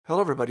Hello,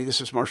 everybody. This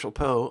is Marshall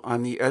Poe.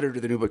 I'm the editor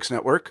of the New Books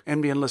Network.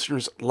 NBN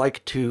listeners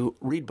like to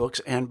read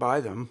books and buy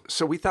them.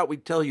 So we thought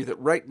we'd tell you that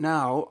right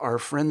now, our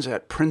friends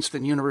at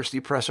Princeton University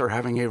Press are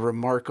having a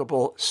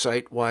remarkable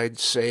site-wide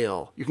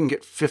sale. You can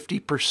get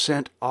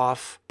 50%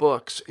 off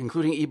books,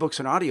 including ebooks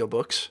and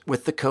audiobooks,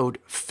 with the code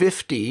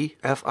 50,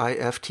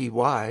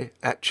 F-I-F-T-Y,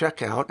 at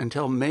checkout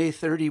until May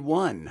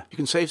 31. You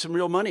can save some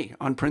real money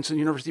on Princeton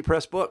University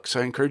Press books.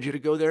 I encourage you to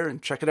go there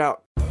and check it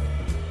out.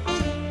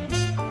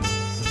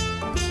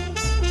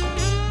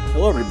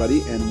 Hello,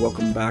 everybody, and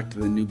welcome back to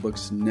the New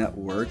Books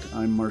Network.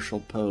 I'm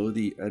Marshall Poe,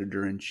 the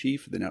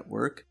editor-in-chief of the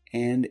network,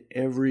 and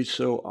every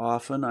so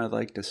often I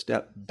like to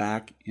step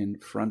back in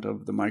front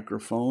of the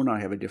microphone.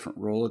 I have a different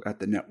role at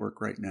the network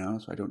right now,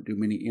 so I don't do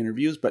many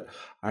interviews, but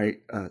I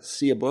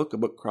see a book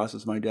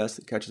crosses my desk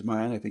that catches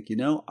my eye, and I think,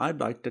 I'd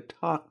like to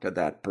talk to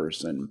that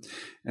person.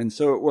 And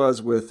so it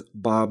was with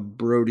Bob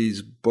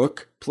Brody's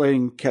book,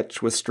 Playing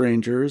Catch with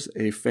Strangers,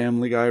 a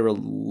family guy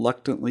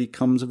reluctantly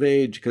comes of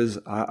age, because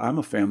I'm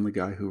a family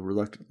guy who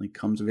reluctantly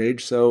comes of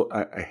age, so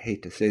I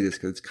hate to say this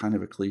because it's kind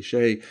of a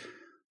cliche.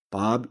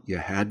 Bob, you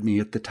had me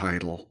at the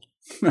title.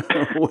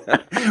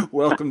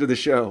 Welcome to the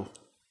show.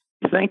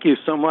 Thank you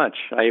so much.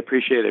 I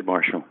appreciate it,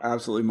 Marshall.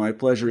 Absolutely, my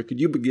pleasure. Could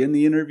you begin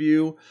the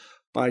interview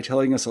by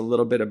telling us a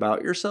little bit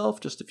about yourself?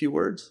 Just a few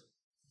words.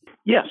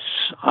 Yes,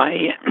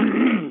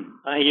 I'm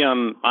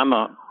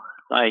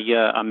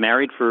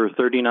married for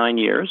 39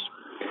 years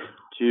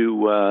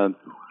to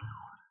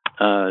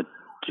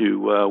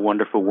a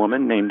wonderful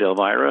woman named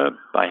Elvira.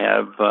 I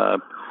have a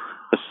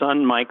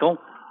son, Michael,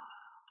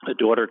 a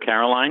daughter,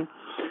 Caroline.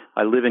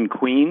 I live in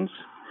Queens.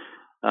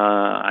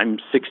 I'm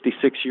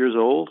 66 years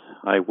old.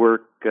 I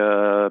work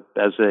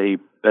as a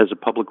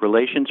public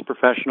relations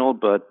professional,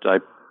 but I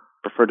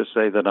prefer to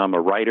say that I'm a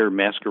writer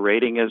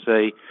masquerading as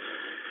a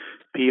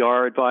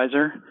PR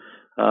advisor.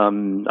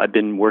 I've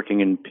been working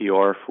in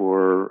PR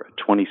for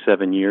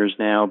 27 years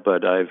now,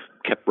 but I've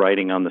kept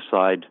writing on the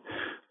side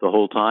the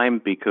whole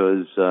time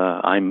because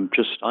I'm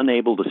just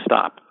unable to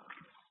stop.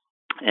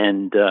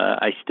 And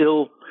I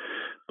still,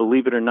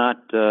 believe it or not,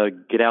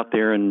 get out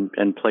there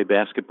and play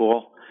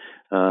basketball.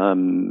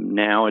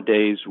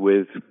 Nowadays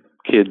with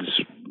kids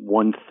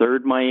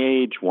 1/3 my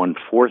age,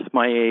 1/4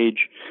 my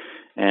age,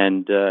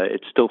 and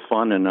it's still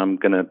fun, and I'm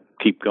going to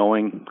keep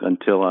going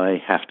until I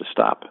have to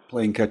stop.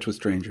 Playing catch with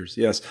strangers,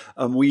 yes.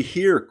 We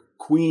hear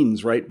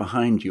Queens right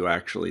behind you,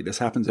 actually. This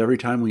happens every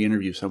time we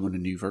interview someone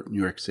in New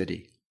York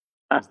City.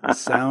 The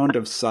sound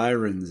of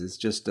sirens is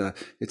just,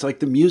 it's like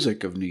the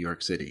music of New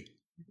York City.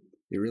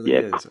 It really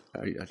is.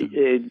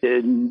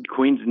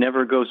 Queens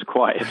never goes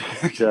quiet,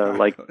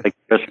 like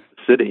the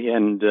city,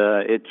 and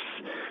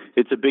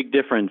it's a big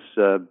difference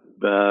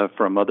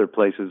from other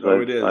places.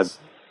 It is.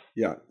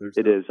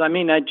 It is. I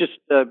mean, I just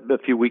a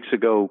few weeks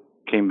ago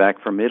came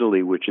back from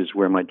Italy, which is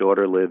where my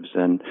daughter lives,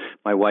 and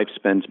my wife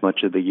spends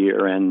much of the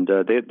year. And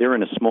they're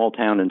in a small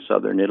town in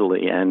southern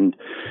Italy, and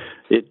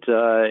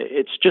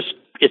it's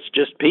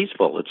just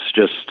peaceful. It's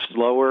just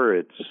slower.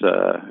 It's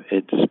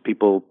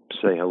people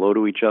say hello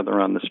to each other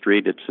on the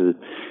street.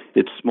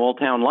 It's small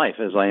town life,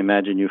 as I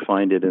imagine you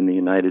find it in the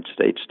United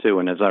States too,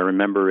 and as I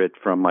remember it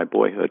from my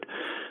boyhood.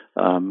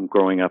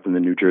 Growing up in the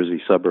New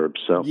Jersey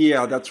suburbs. So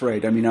yeah, that's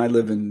right. I mean, I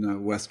live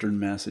in western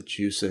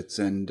Massachusetts,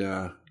 and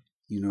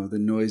the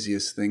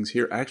noisiest things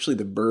here. Actually,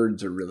 the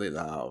birds are really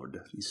loud.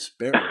 These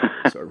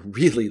sparrows are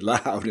really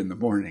loud in the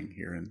morning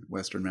here in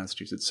western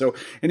Massachusetts. So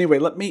anyway,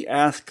 let me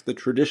ask the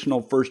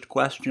traditional first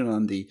question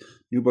on the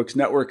New Books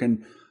Network,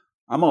 and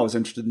I'm always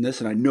interested in this,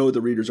 and I know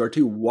the readers are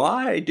too.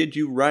 Why did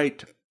you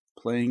write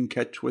Playing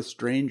Catch with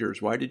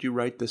Strangers? Why did you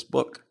write this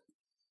book?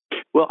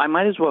 Well, I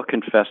might as well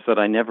confess that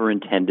I never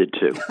intended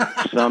to.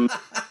 Some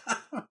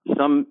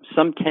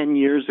 10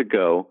 years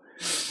ago,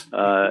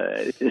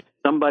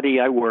 somebody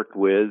I worked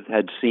with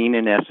had seen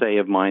an essay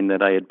of mine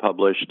that I had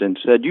published and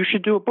said, "You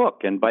should do a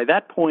book." And by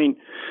that point,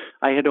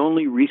 I had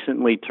only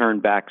recently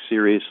turned back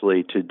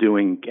seriously to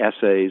doing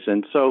essays.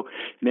 And so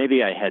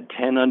maybe I had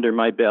 10 under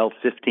my belt,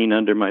 15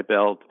 under my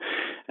belt.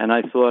 And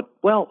I thought,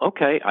 well,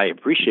 okay, I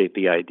appreciate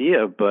the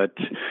idea, but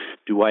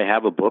do I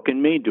have a book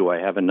in me? Do I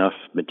have enough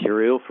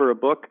material for a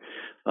book?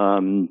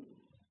 And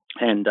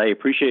I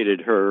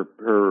appreciated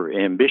her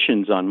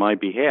ambitions on my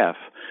behalf.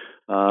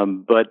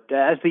 But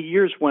as the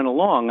years went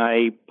along,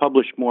 I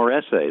published more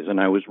essays,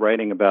 and I was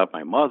writing about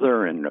my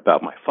mother and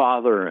about my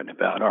father and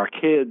about our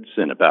kids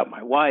and about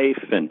my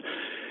wife. And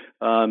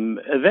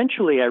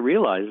eventually I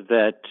realized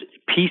that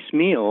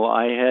piecemeal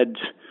I had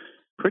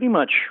pretty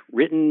much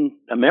written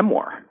a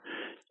memoir.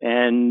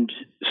 And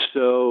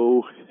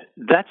so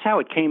that's how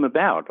it came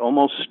about,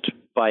 almost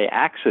by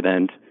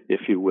accident,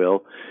 if you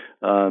will,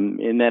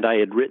 in that I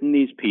had written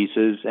these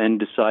pieces and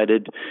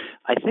decided,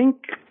 I think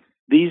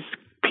these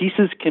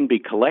pieces can be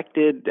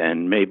collected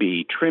and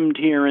maybe trimmed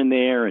here and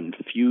there and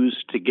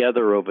fused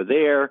together over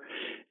there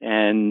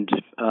and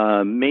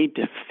made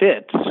to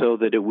fit so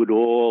that it would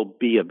all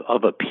be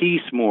of a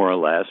piece, more or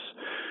less,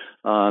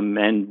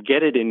 and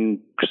get it in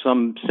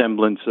some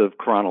semblance of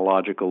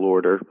chronological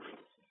order.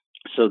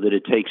 so that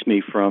it takes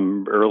me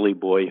from early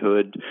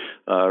boyhood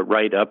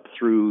right up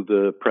through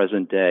the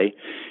present day.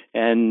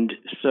 And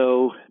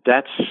so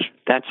that's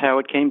how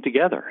it came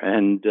together.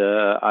 And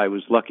I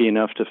was lucky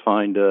enough to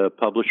find a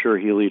publisher,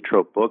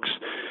 Heliotrope Books,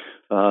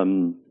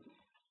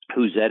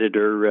 whose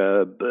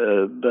editor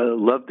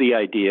loved the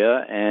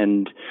idea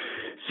and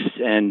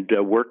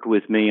worked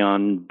with me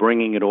on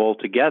bringing it all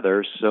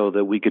together so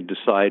that we could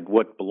decide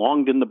what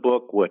belonged in the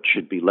book, what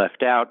should be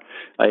left out.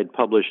 I had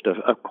published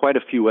quite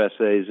a few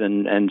essays,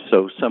 and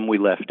so some we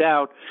left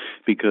out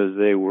because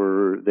they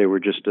were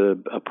just a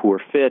poor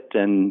fit,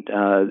 and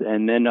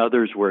then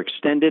others were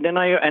extended, and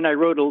I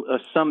wrote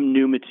some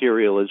new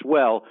material as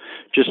well,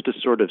 just to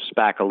sort of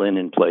spackle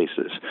in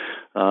places.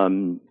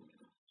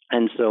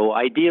 And so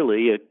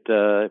ideally,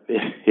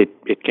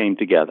 it came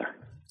together.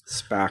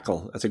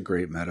 Spackle. That's a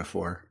great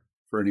metaphor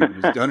for anyone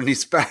who's done any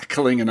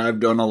spackling, and I've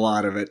done a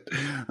lot of it.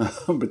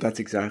 But that's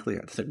exactly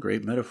it. That's a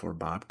great metaphor,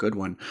 Bob. Good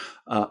one.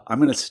 I'm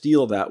going to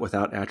steal that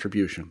without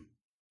attribution.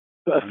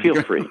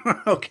 Feel free.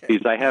 Okay.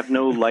 Because I have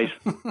no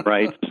license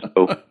rights.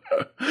 So.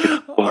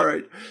 All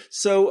right.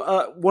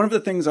 So one of the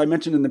things I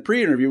mentioned in the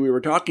pre-interview, we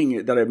were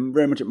talking that I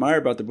very much admire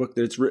about the book,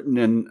 that it's written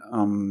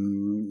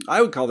in,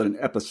 I would call it an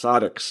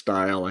episodic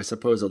style. I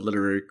suppose a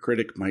literary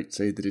critic might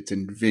say that it's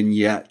in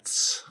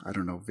vignettes. I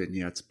don't know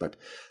vignettes, but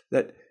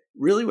that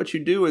really what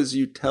you do is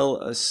you tell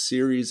a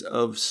series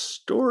of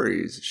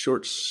stories,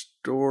 short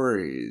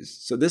stories.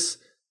 So this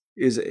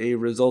is a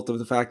result of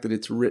the fact that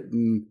it's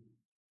written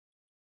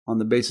on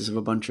the basis of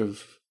a bunch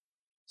of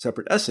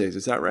separate essays.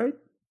 Is that right?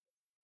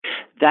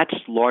 That's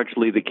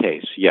largely the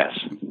case, yes.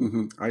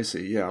 Mm-hmm. I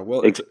see, yeah.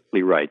 Well,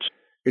 exactly right.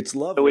 It's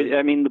lovely.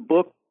 So, the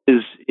book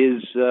is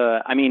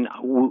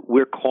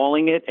we're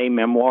calling it a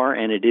memoir,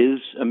 and it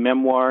is a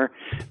memoir.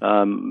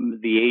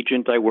 The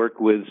agent I work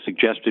with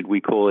suggested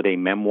we call it a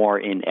memoir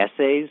in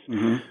essays.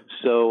 Mm-hmm.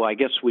 So I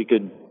guess we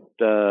could,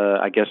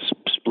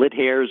 split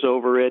hairs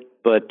over it.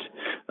 But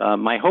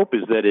my hope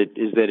is that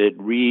it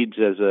reads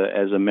as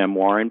a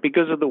memoir, and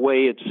because of the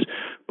way it's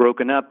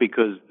broken up,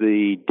 because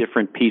the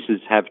different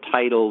pieces have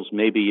titles,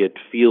 maybe it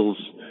feels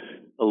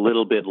a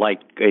little bit like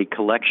a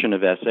collection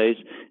of essays,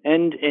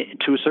 and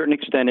to a certain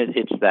extent,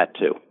 it's that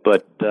too.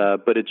 But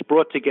it's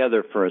brought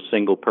together for a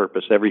single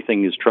purpose.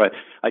 Everything is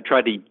I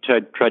tried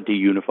to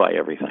unify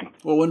everything.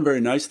 Well, one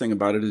very nice thing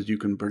about it is you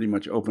can pretty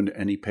much open to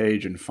any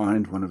page and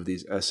find one of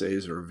these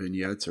essays or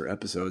vignettes or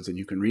episodes, and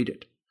you can read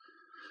it.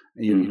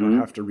 And you don't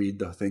have to read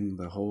the thing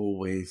the whole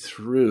way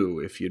through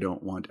if you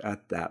don't want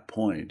at that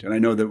point. And I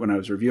know that when I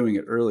was reviewing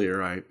it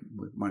earlier,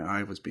 my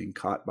eye was being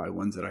caught by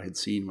ones that I had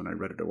seen when I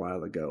read it a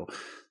while ago.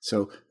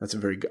 So that's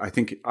I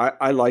think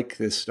I like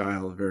this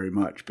style very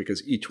much,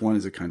 because each one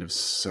is a kind of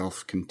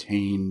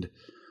self-contained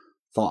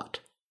thought,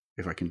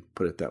 if I can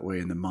put it that way,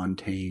 in the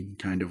Montaigne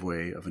kind of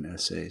way of an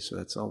essay. So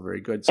that's all very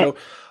good. So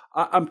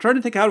I'm trying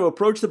to think how to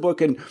approach the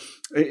book, and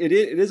it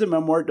is a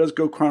memoir. It does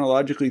go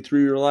chronologically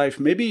through your life.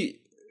 Maybe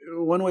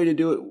one way to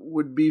do it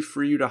would be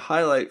for you to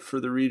highlight for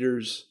the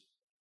readers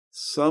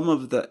some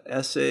of the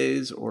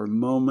essays or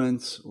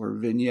moments or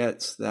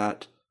vignettes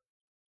that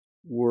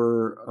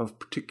were of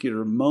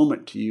particular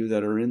moment to you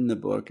that are in the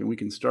book. And we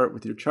can start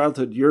with your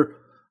childhood.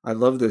 I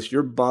love this.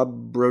 You're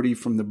Bob Brody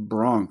from the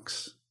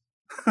Bronx.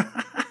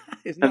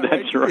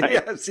 That's right.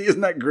 Yeah, see, isn't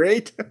that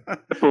great?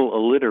 Full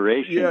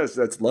alliteration. Yes,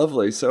 that's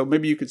lovely. So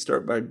maybe you could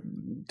start by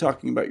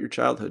talking about your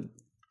childhood.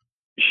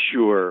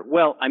 Sure.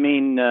 Well,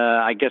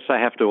 I guess I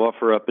have to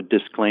offer up a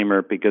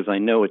disclaimer, because I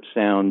know it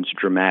sounds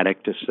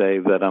dramatic to say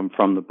that I'm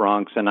from the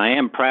Bronx, and I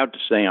am proud to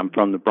say I'm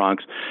from the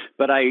Bronx,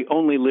 but I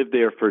only lived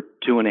there for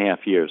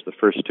 2.5 years, the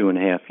first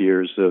 2.5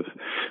 years of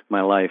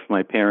my life.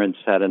 My parents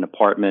had an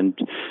apartment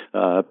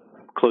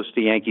close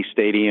to Yankee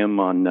Stadium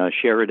on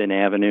Sheridan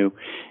Avenue,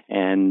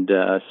 and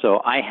so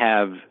I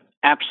have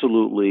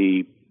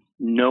absolutely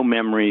no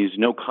memories,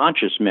 no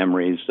conscious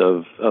memories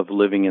of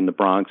living in the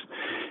Bronx.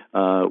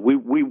 We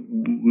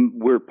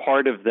were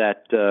part of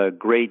that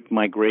great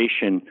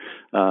migration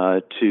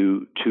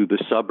to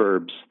the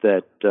suburbs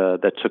that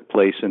took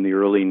place in the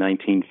early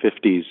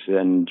 1950s,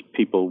 and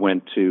people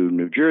went to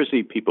New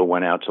Jersey, people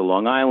went out to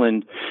Long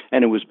Island,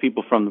 and it was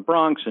people from the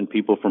Bronx and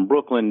people from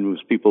Brooklyn. It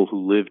was people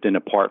who lived in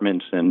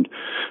apartments and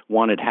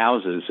wanted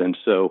houses, and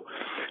so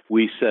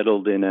we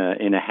settled in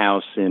a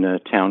house in a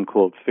town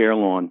called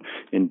Fairlawn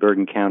in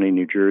Bergen County,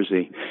 New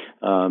Jersey.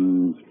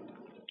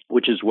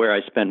 Which is where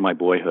I spent my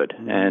boyhood.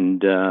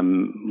 And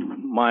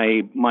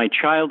my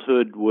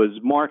childhood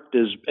was marked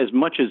as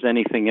much as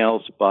anything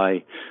else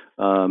by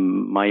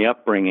my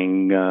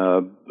upbringing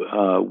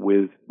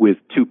with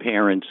two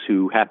parents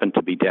who happened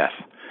to be deaf.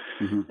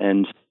 Mm-hmm.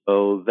 And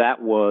so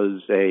that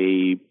was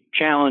a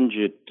challenge.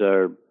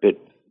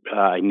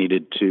 I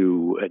needed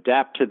to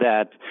adapt to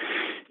that.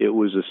 It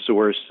was a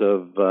source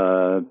of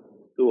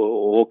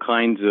all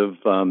kinds of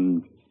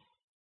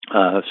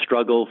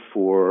struggle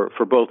for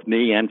both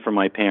me and for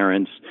my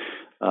parents.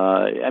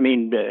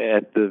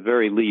 At the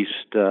very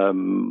least,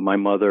 my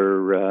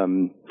mother,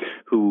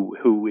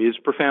 who is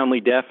profoundly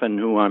deaf and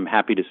who I'm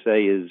happy to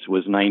say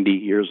was 90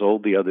 years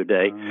old the other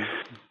day,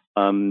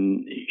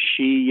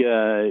 She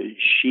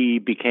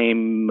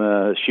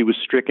was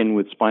stricken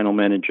with spinal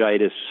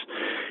meningitis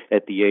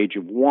at the age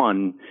of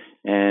 1,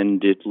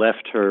 and it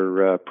left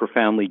her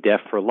profoundly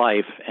deaf for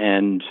life.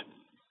 And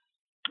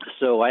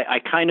so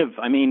I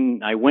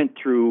went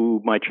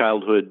through my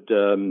childhood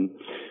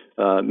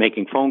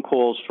making phone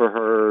calls for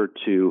her,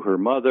 to her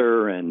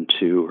mother and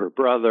to her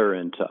brother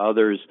and to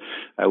others.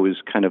 I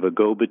was kind of a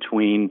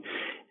go-between,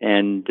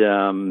 and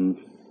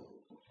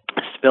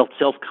felt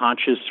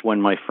self-conscious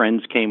when my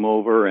friends came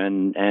over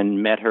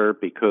and met her,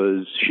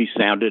 because she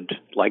sounded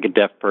like a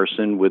deaf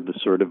person with the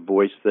sort of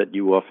voice that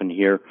you often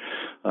hear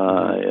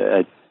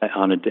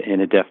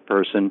in a deaf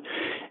person.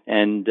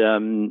 And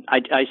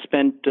I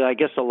spent, I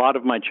guess, a lot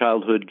of my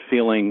childhood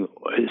feeling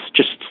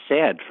just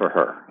sad for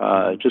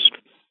her, just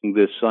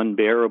this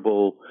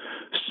unbearable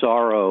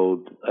sorrow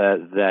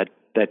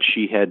that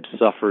she had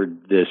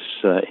suffered this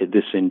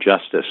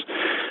injustice.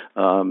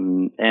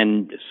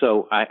 And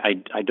so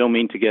I don't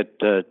mean to get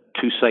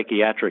too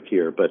psychiatric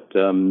here, but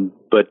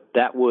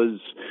that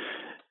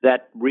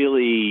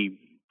really,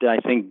 I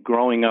think,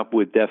 growing up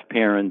with deaf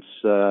parents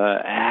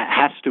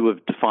has to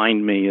have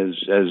defined me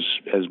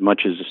as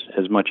much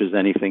as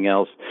anything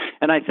else.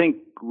 And I think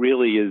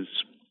really is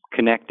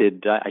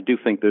connected. I do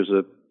think there's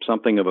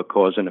something of a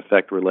cause and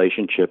effect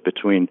relationship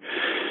between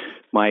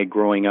my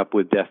growing up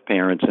with deaf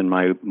parents and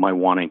my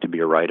wanting to be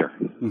a writer.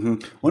 Mm-hmm.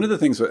 One of the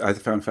things that I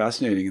found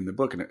fascinating in the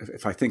book, and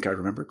if I think I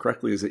remember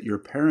correctly, is that your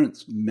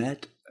parents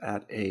met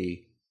at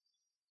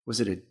was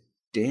it a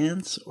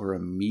dance or a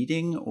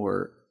meeting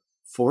or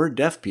for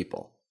deaf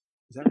people?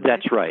 Is that right?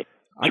 That's right.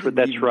 I didn't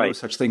even know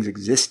such things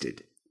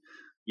existed.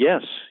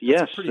 Yes.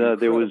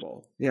 There was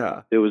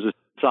a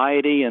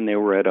society, and they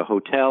were at a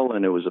hotel,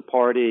 and it was a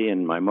party,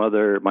 and my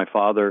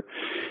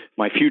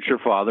future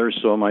father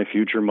saw my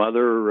future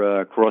mother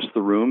across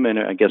the room, and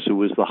I guess it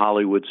was the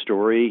Hollywood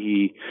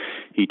story.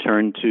 He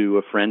turned to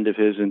a friend of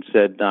his and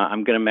said,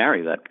 "I'm going to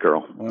marry that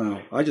girl." Wow.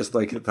 I just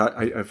thought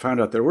I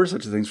found out there were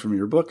such things from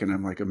your book, and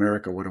I'm like,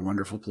 America, what a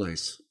wonderful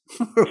place.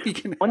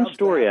 One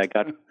story I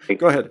got.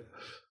 Go ahead.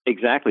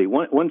 Exactly.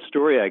 One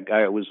story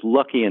I was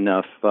lucky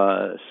enough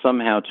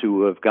somehow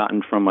to have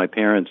gotten from my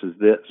parents is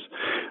this.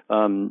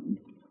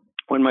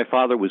 When my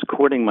father was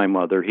courting my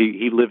mother,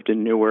 he lived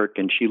in Newark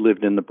and she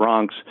lived in the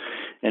Bronx.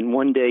 And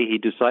one day he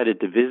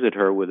decided to visit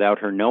her without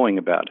her knowing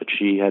about it.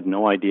 She had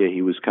no idea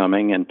he was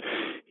coming. And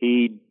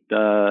he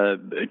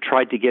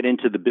tried to get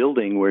into the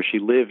building where she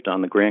lived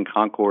on the Grand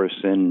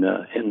Concourse in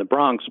the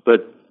Bronx.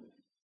 But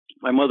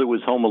my mother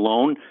was home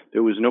alone.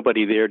 There was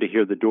nobody there to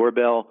hear the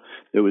doorbell.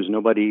 There was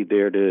nobody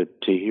there to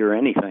hear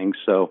anything.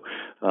 So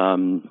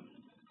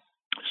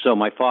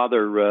my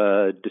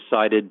father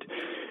decided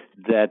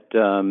that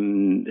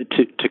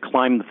to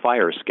climb the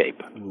fire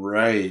escape.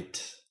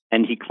 Right.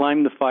 And he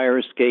climbed the fire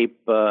escape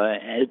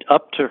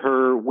up to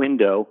her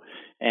window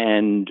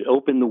and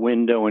opened the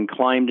window and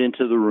climbed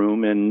into the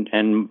room.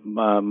 And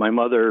my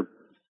mother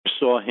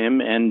saw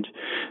him, and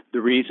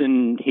the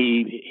reason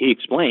he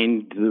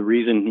explained, the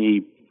reason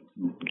he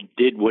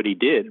did what he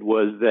did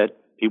was that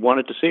he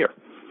wanted to see her.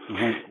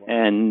 Mm-hmm.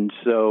 And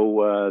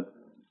so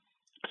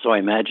I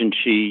imagine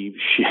she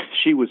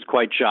was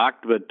quite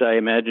shocked, but I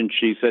imagine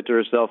she said to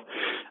herself,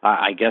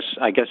 I guess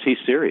he's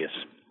serious.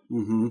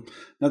 Mm-hmm.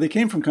 Now, they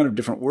came from kind of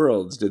different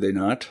worlds, did they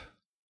not?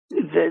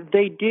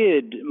 They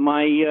did.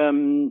 My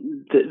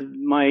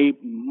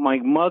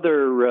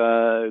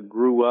mother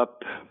grew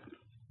up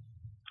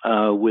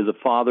with a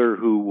father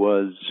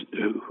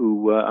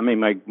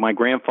my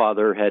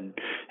grandfather had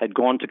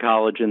gone to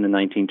college in the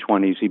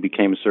 1920s. He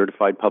became a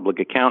certified public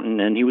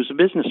accountant, and he was a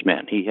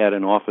businessman. He had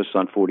an office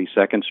on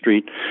 42nd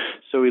Street,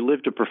 so he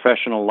lived a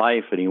professional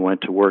life, and he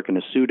went to work in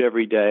a suit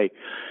every day.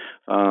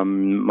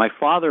 My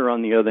father,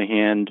 on the other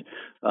hand,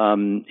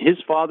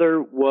 his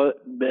father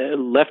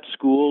left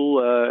school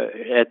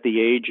at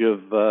the age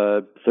of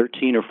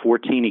 13 or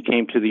 14. He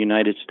came to the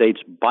United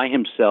States by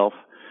himself,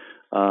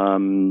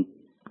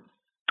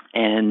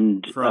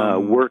 and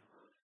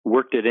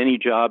worked at any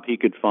job he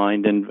could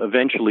find, and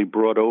eventually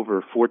brought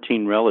over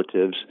 14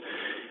 relatives.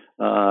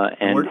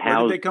 And where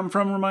did they come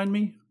from, remind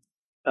me?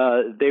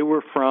 They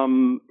were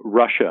from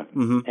Russia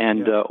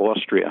and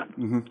Austria.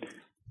 Mm-hmm.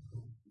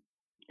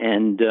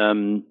 And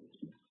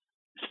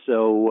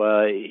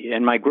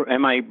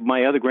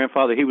my other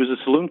grandfather, he was a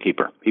saloon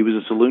keeper. He was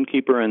a saloon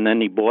keeper, and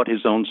then he bought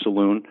his own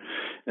saloon,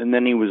 and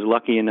then he was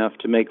lucky enough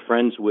to make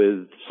friends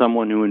with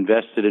someone who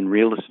invested in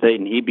real estate,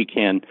 and he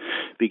began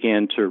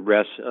to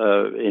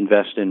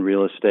invest in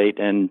real estate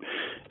and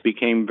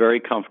became very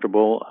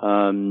comfortable.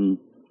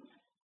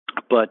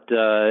 But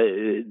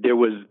there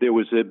was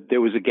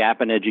a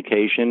gap in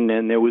education,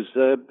 and there was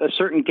a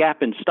certain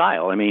gap in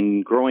style. I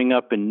mean, growing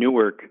up in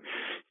Newark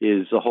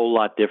is a whole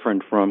lot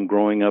different from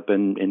growing up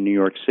in New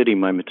York City.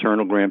 My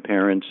maternal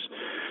grandparents,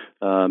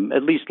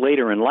 at least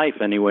later in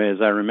life anyway,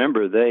 as I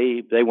remember,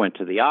 they went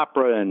to the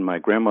opera, and my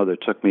grandmother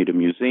took me to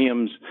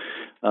museums.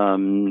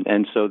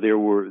 And so there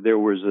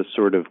was a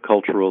sort of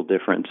cultural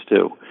difference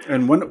too.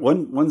 And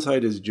one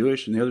side is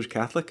Jewish and the other's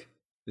Catholic.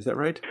 Is that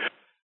right?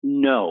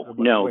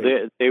 No.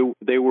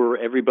 They were.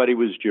 Everybody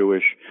was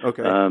Jewish.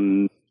 Okay.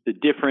 The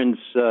difference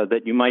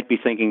that you might be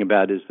thinking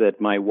about is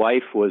that my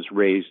wife was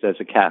raised as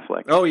a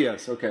Catholic. Oh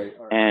yes. Okay.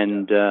 All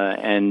right.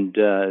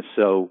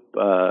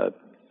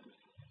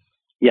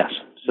 Yes.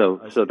 So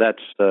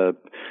that's.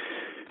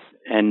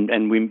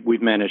 And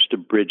we've managed to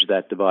bridge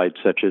that divide,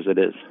 such as it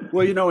is.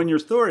 Well, in your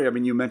story, I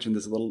mean, you mentioned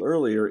this a little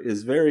earlier,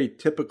 is very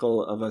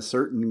typical of a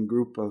certain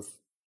group of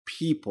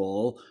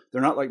people.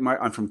 They're not like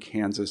I'm from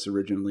Kansas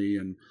originally,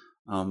 and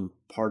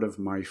part of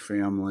my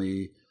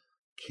family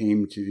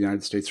came to the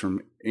United States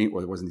from,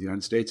 well, it wasn't the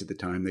United States at the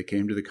time. They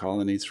came to the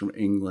colonies from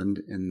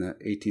England in the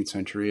 18th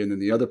century, and then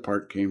the other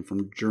part came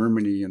from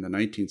Germany in the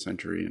 19th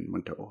century and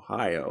went to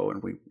Ohio,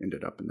 and we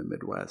ended up in the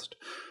Midwest.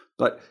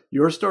 But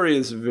your story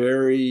is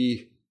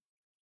very...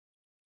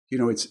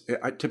 it's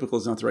typical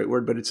is not the right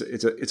word, but it's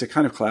a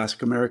kind of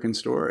classic American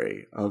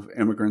story of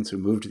immigrants who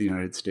move to the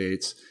United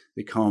States.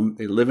 They come,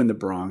 they live in the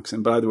Bronx.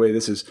 And by the way,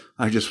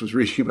 I just was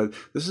reading about,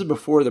 this is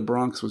before the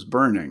Bronx was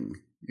burning,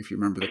 if you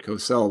remember the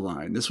Cosell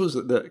line. This was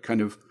the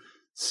kind of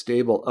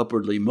stable,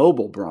 upwardly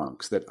mobile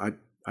Bronx that I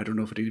don't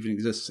know if it even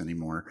exists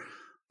anymore.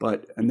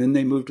 And then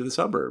they moved to the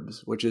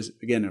suburbs, which is,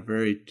 again, a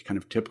very kind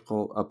of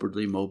typical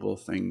upwardly mobile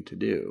thing to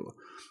do.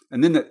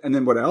 And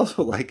then what I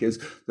also like is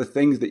the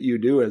things that you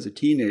do as a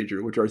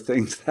teenager, which are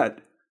things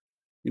that,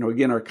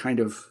 again, are kind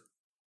of,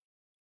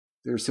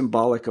 they're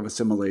symbolic of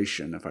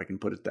assimilation, if I can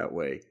put it that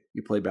way.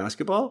 You play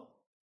basketball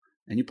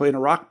and you play in a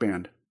rock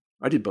band.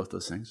 I did both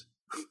those things.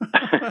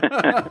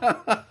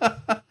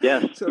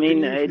 Yes. So can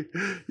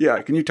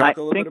you talk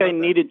a little bit about that? I think I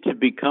needed to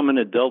become an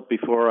adult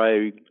before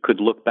I could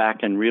look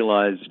back and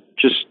realize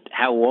just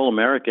how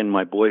all-American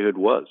my boyhood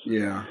was.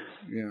 Yeah.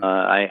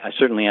 I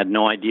certainly had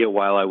no idea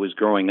while I was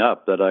growing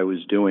up that I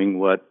was doing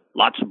what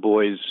lots of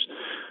boys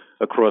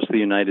across the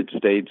United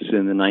States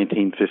in the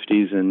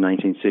 1950s and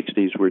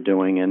 1960s were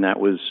doing, and that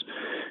was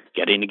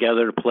getting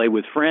together to play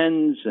with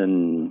friends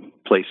and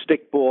play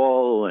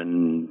stickball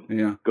and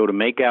go to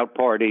makeout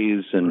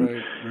parties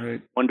and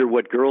wonder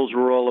what girls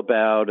were all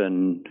about.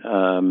 And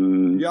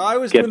I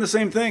was doing the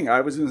same thing.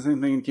 I was doing the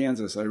same thing in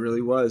Kansas. I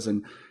really was.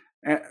 And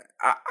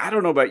I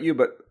don't know about you,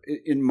 but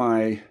in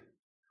my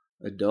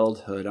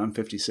adulthood, I'm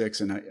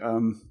 56, and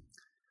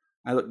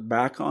I look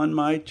back on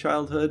my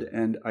childhood,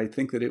 and I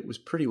think that it was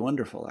pretty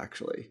wonderful,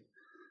 actually.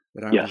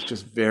 That I was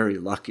just very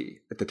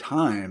lucky. At the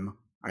time,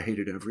 I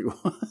hated everyone.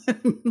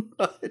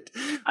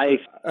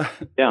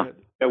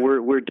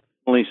 We're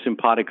definitely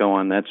simpatico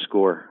on that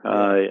score.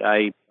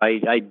 I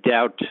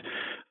doubt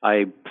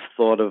I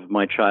thought of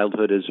my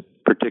childhood as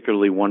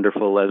particularly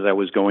wonderful as I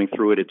was going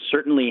through it. It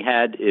certainly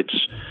had its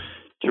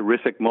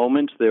terrific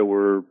moments. There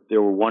were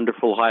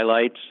wonderful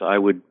highlights. I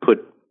would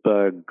put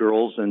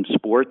girls and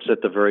sports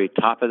at the very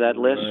top of that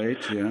list.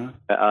 Right, yeah.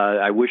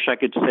 I wish I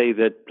could say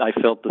that I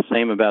felt the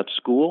same about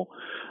school,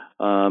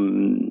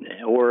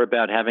 or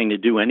about having to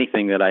do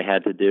anything that I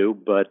had to do,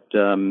 but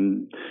there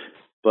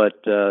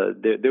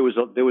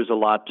was a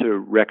lot to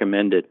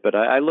recommend it. But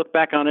I look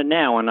back on it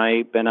now, and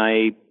I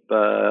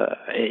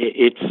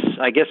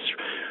guess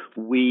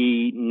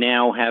we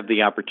now have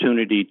the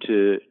opportunity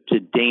to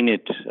deign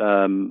it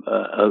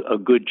a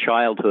good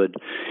childhood.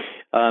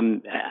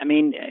 I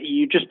mean,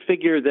 you just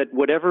figure that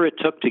whatever it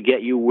took to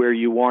get you where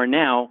you are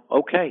now,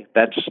 okay,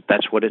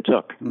 that's what it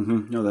took.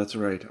 Mm-hmm. No, that's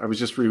right. I was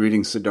just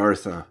rereading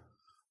Siddhartha,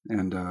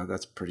 and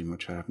that's pretty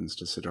much what happens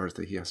to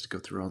Siddhartha. He has to go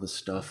through all this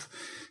stuff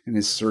in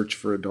his search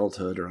for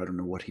adulthood, or I don't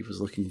know what he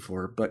was looking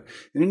for. But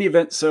in any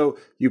event, so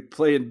you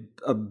played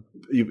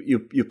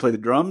you play the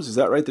drums. Is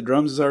that right? The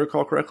drums, as I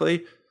recall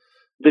correctly.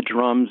 The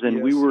drums, and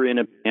yes. We were in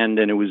a band,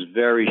 and it was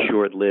very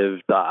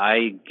short-lived.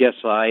 I guess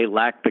I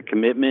lacked the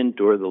commitment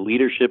or the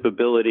leadership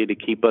ability to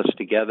keep us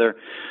together,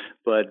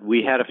 but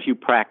we had a few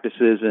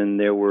practices, and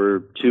there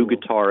were two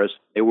guitarists.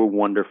 They were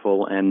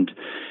wonderful, and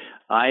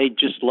I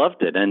just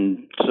loved it.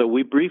 And so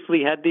we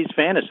briefly had these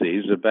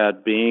fantasies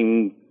about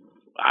being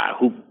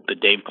the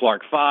Dave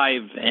Clark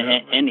Five,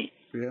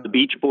 the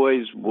Beach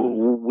Boys.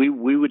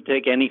 We would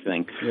take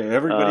anything. Yeah,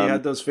 everybody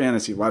had those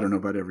fantasies. Well, I don't know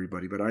about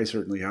everybody, but I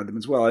certainly had them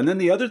as well. And then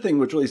the other thing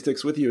which really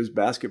sticks with you is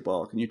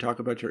basketball. Can you talk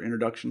about your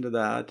introduction to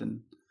that?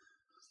 And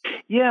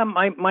yeah,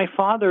 my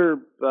father,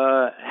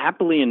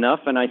 happily enough,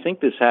 and I think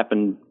this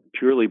happened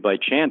purely by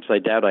chance. I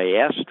doubt I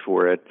asked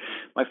for it.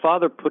 My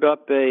father put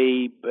up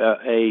a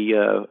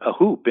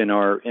hoop in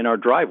our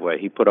driveway.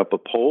 He put up a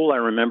pole. I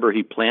remember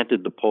he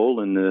planted the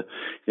pole in the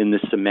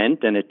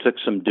cement, and it took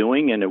some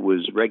doing, and it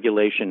was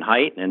regulation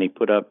height. And he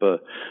put up a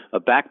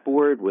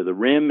backboard with a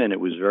rim, and it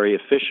was very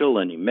official.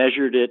 And he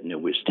measured it, and it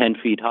was 10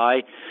 feet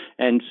high.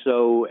 And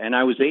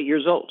I was 8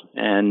 years old,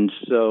 and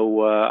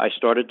so I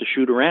started to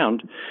shoot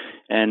around.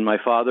 And my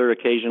father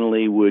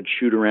occasionally would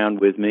shoot around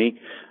with me.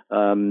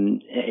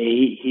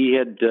 He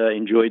had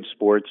enjoyed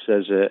sports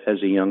as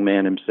a young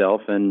man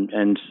himself, and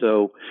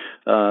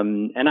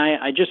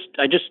I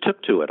just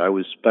took to it. I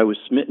was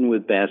smitten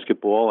with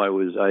basketball. I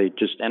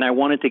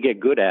wanted to get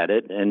good at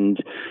it,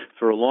 and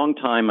for a long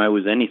time I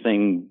was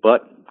anything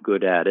but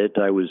good at it.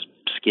 I was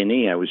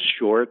skinny. I was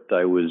short.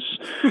 I was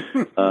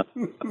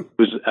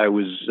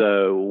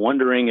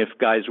wondering if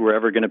guys were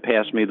ever going to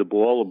pass me the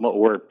ball,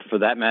 or for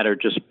that matter,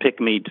 just pick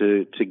me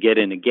to get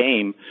in a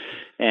game.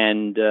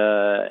 And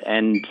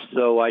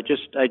so I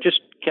just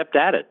kept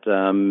at it.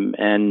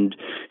 And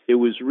it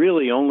was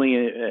really only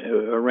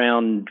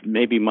around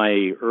maybe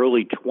my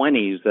early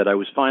 20s that I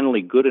was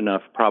finally good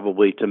enough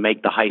probably to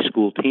make the high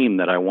school team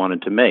that I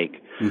wanted to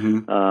make.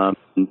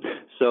 Mm-hmm.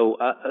 So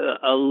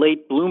a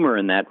late bloomer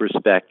in that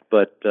respect,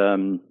 but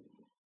I'm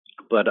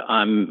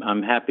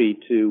happy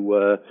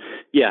to,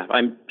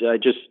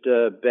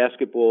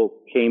 basketball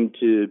came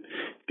to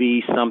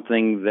be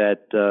something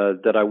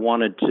that I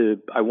wanted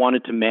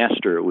to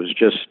master. It was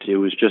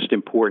just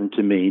important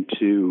to me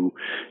to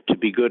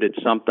be good at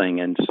something.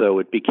 And so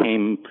it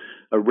became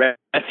a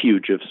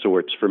refuge of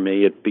sorts for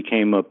me. It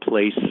became a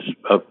place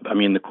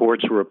the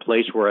courts were a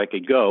place where I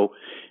could go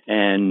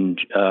and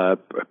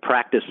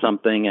practice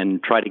something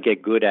and try to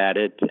get good at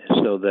it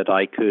so that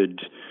I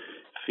could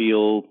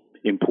feel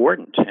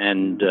important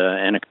and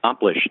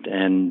accomplished,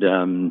 and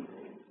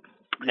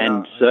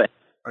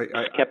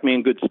it kept me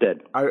in good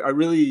stead. I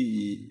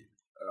really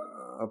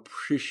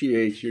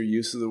appreciate your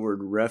use of the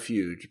word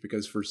refuge,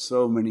 because for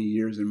so many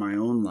years in my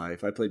own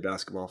life, I played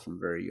basketball from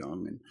very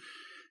young and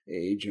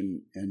age,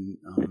 and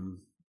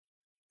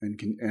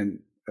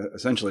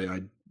essentially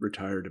I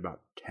retired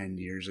about 10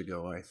 years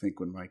ago, I think,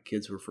 when my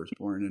kids were first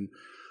born, and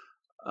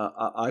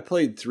I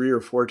played 3 or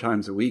 4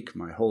 times a week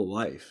my whole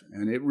life,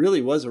 and it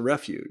really was a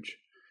refuge.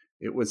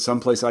 It was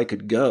someplace I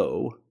could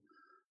go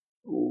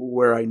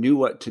where I knew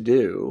what to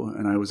do,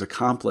 and I was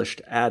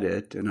accomplished at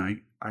it, and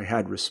I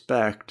had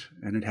respect,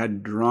 and it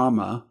had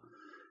drama,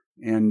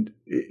 and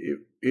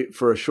it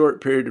for a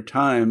short period of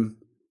time,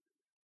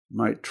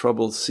 my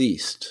troubles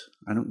ceased.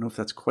 I don't know if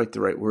that's quite the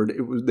right word.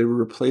 They were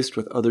replaced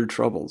with other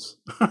troubles.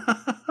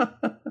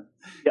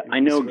 Yeah, I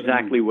know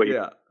exactly what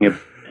you're saying.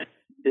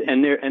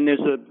 And there's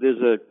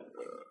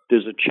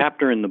a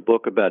chapter in the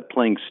book about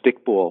playing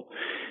stickball.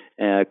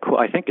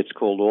 I think it's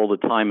called All the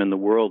Time in the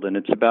World, and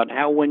it's about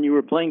how when you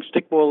were playing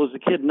stickball as a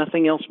kid,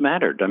 nothing else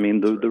mattered. I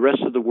mean, the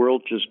rest of the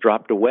world just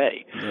dropped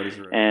away. That is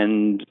right.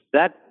 And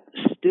that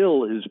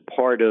still is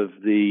part of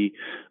the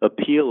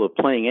appeal of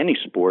playing any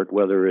sport,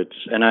 whether it's,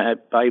 and I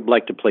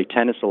like to play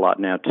tennis a lot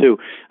now too.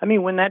 I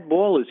mean, when that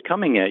ball is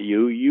coming at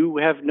you, you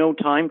have no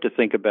time to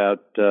think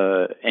about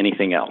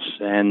anything else.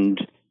 And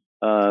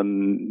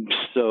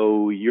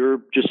so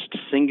you're just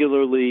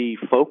singularly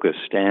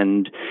focused,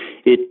 and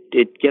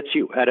it gets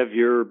you out of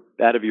your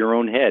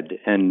own head,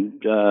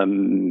 and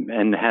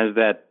has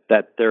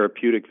that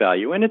therapeutic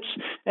value, and it's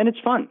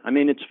fun. I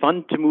mean, it's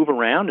fun to move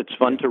around, it's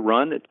fun to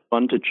run, it's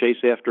fun to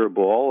chase after a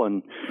ball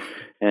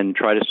and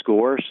try to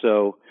score.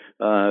 So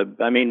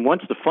I mean,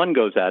 once the fun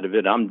goes out of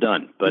it, I'm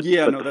done. But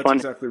that's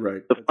exactly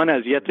right. The fun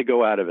has yet to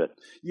go out of it.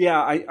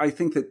 Yeah, I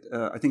think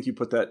that I think you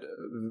put that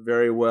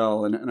very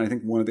well, and I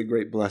think one of the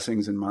great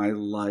blessings in my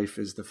life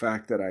is the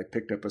fact that I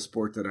picked up a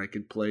sport that I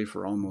could play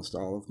for almost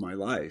all of my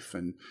life.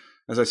 And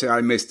as I say, I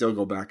may still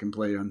go back and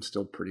play. I'm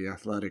still pretty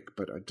athletic,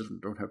 but I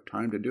don't have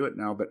time to do it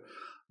now. But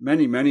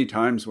many, many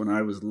times when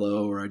I was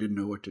low or I didn't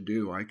know what to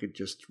do, I could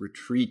just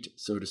retreat,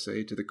 so to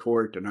say, to the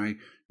court, and I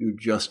knew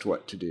just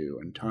what to do.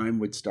 And time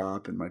would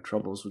stop and my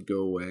troubles would go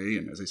away.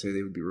 And as I say,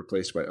 they would be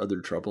replaced by other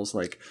troubles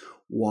like,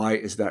 why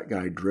is that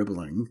guy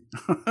dribbling?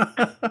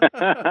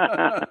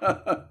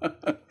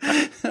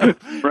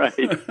 Right.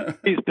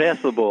 Please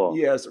pass the ball.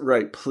 Yes,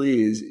 right.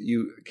 Please,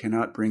 you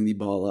cannot bring the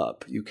ball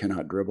up. You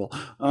cannot dribble.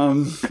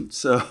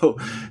 So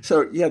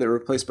yeah, they're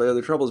replaced by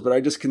other troubles. But I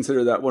just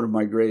consider that one of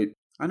my great.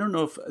 I don't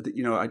know if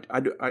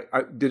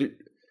I did it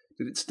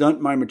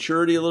stunt my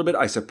maturity a little bit?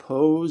 I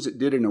suppose it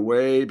did in a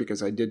way,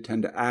 because I did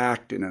tend to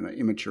act in an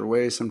immature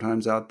way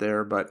sometimes out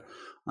there. But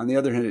on the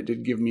other hand, it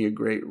did give me a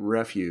great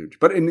refuge.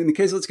 But in the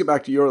case, let's get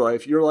back to your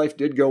life. Your life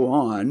did go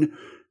on.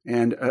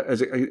 And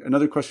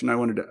another question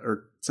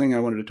thing I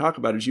wanted to talk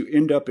about is you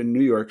end up in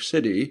New York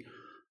City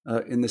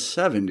in the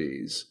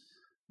 70s.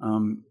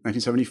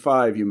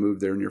 1975, you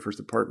moved there in your first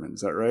apartment.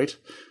 Is that right?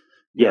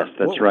 Yes,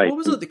 that's right. What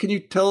was it? Can you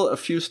tell a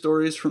few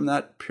stories from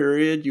that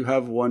period? You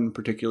have one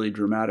particularly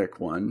dramatic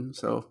one,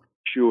 so.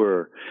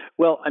 Sure.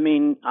 Well, I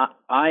mean,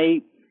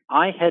 I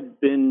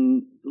had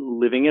been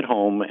living at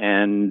home,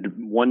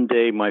 and one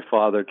day my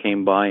father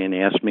came by and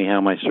asked me how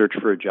my search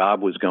for a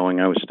job was going.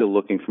 I was still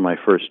looking for my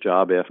first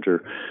job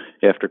after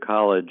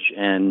college,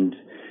 and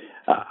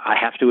I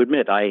have to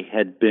admit, I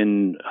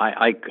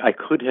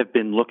could have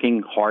been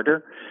looking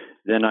harder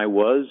than I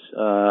was.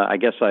 I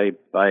guess I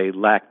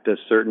lacked a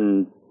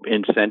certain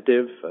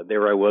incentive.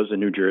 There I was in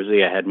New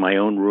Jersey. I had my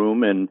own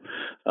room, and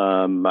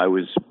I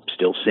was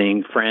still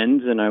seeing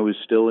friends, and I was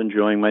still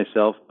enjoying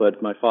myself. But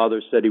my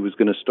father said he was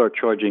going to start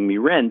charging me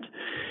rent,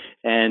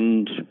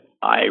 and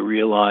I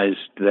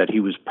realized that he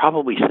was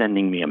probably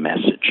sending me a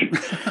message.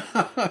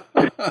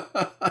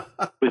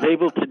 Was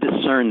able to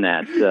discern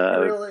that.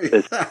 Really?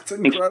 That's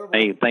incredible.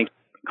 Thanks.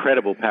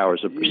 Incredible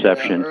powers of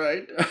perception. Yeah,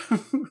 right.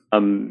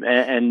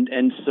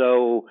 And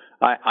so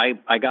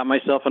I got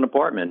myself an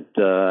apartment.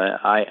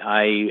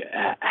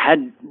 I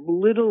had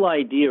little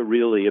idea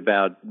really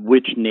about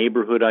which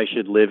neighborhood I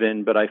should live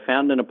in, but I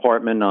found an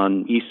apartment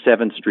on East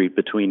 7th Street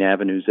between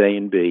Avenues A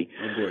and B.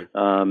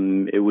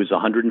 It was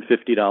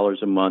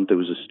 $150 a month. It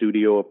was a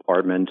studio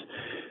apartment.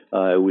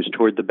 It was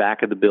toward the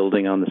back of the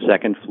building on the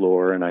second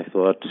floor, and I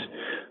thought,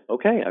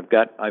 okay, I've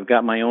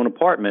got my own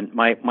apartment.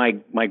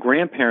 My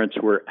grandparents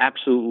were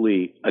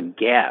absolutely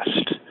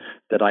aghast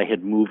that I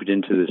had moved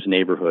into this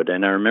neighborhood,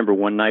 and I remember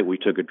one night we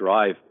took a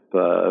drive.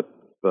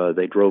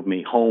 They drove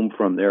me home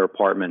from their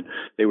apartment.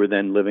 They were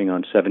then living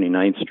on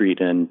 79th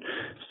Street and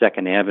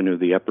 2nd Avenue,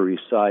 the Upper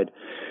East Side.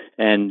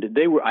 And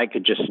I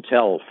could just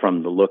tell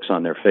from the looks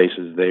on their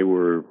faces, they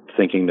were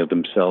thinking to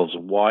themselves,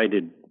 why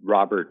did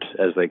Robert,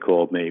 as they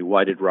called me,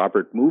 why did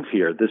Robert move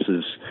here? This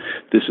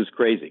is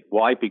crazy.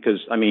 Why?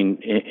 Because, I mean,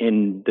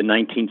 in the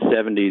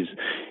 1970s,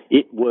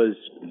 it was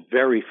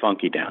very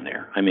funky down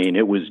there. I mean,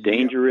 it was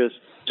dangerous.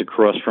 It's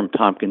across from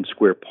Tompkins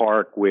Square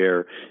Park,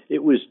 where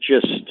it was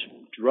just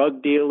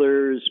drug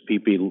dealers,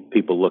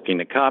 people looking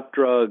to cop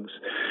drugs,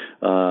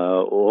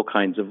 all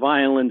kinds of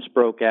violence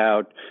broke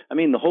out. I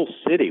mean, the whole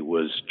city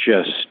was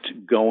just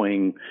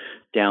going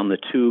down the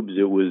tubes.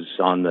 It was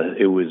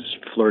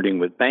flirting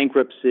with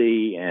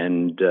bankruptcy,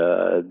 and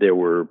there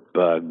were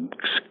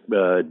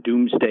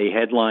doomsday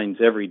headlines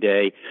every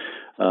day,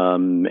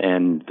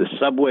 and the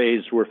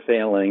subways were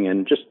failing,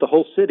 and just the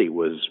whole city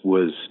was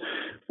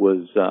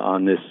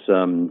on this.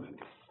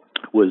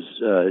 Was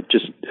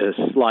just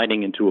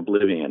sliding into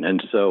oblivion.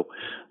 And so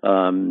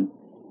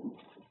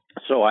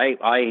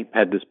I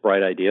had this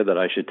bright idea that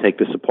I should take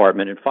this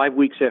apartment. And 5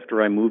 weeks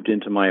after I moved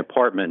into my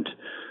apartment,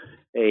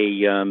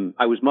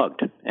 I was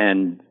mugged.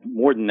 And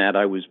more than that,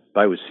 I was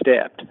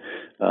stabbed.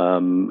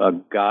 A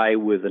guy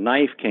with a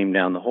knife came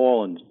down the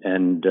hall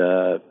and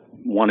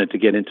wanted to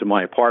get into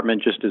my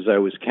apartment just as I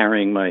was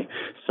carrying my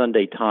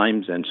Sunday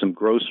Times and some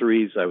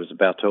groceries. I was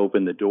about to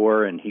open the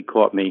door, and he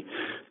caught me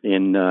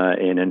in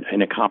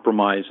a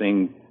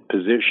compromising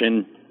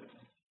position.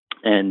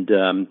 And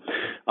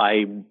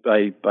I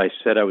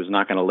said I was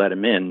not going to let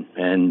him in,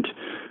 and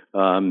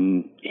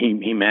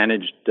he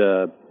managed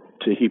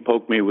he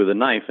poked me with a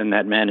knife, and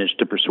that managed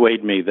to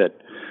persuade me that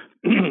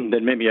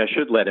that maybe I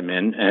should let him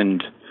in.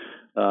 And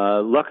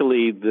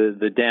luckily,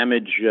 the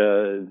damage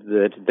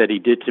that he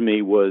did to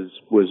me was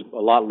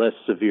a lot less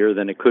severe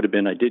than it could have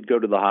been. I did go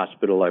to the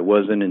hospital. I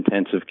was in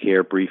intensive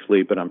care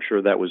briefly, but I'm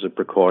sure that was a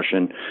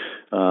precaution.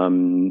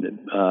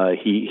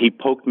 He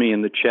poked me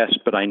in the chest,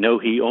 but I know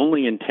he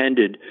only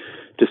intended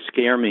to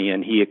scare me,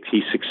 and he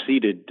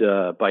succeeded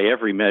by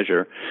every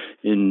measure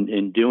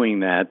in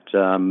doing that.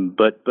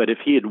 But if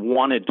he had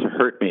wanted to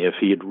hurt me, if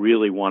he had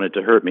really wanted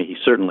to hurt me, he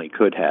certainly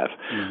could have.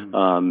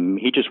 Mm-hmm.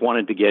 He just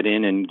wanted to get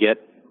in and get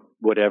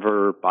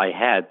whatever I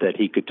had that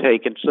he could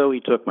take. And so he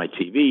took my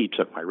TV, he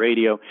took my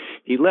radio.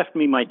 He left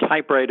me my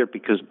typewriter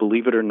because,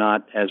 believe it or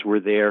not, as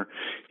we're there,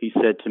 he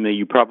said to me,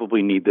 you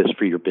probably need this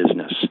for your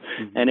business.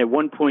 Mm-hmm. And at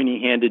one point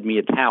he handed me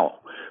a towel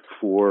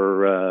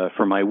for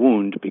my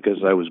wound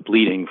because I was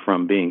bleeding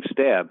from being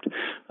stabbed.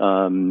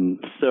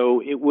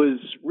 So it was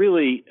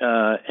really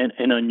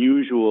an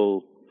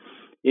unusual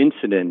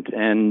incident,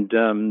 and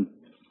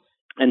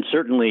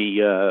certainly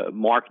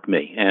marked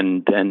me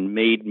and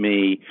made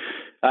me.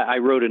 I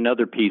wrote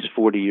another piece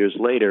 40 years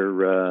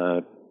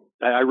later.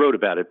 I wrote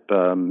about it,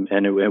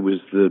 and it was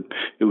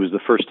the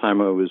first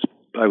time I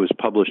was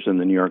published in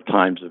the New York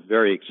Times, a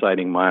very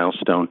exciting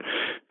milestone.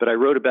 But I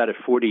wrote about it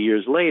 40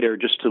 years later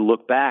just to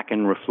look back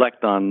and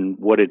reflect on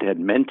what it had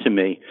meant to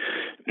me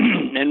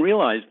and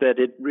realize that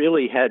it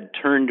really had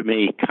turned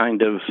me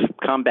kind of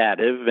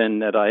combative,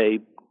 and that I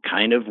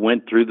kind of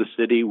went through the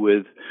city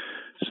with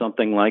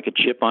something like a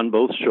chip on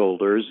both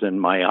shoulders,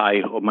 and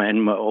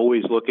I'm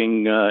always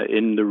looking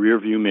in the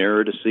rearview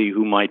mirror to see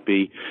who might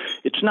be.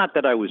 It's not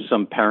that I was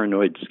some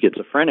paranoid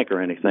schizophrenic or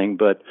anything,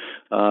 but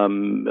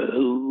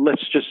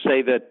let's just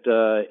say that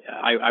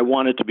I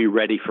wanted to be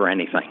ready for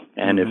anything,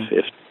 and if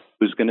it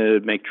was going to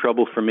make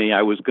trouble for me,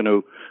 I was going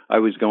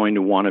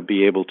to want to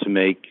be able to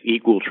make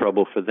equal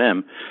trouble for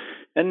them.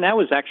 And that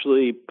was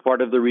actually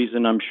part of the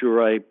reason I'm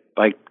sure I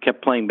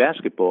kept playing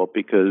basketball,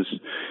 because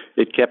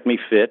it kept me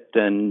fit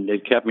and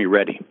it kept me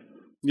ready.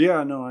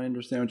 Yeah, no, I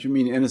understand what you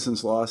mean.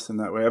 Innocence lost in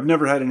that way. I've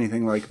never had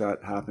anything like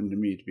that happen to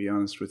me, to be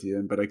honest with you,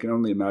 but I can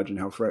only imagine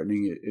how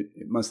frightening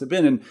it must have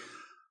been. And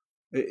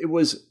it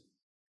was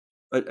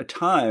a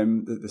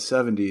time, the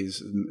 70s,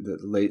 the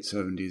late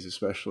 70s,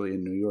 especially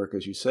in New York,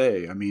 as you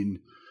say. I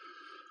mean,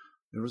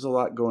 there was a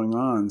lot going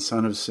on.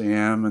 Son of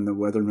Sam and the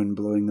Weathermen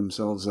blowing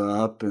themselves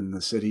up, and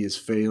the city is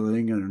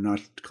failing and are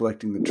not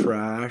collecting the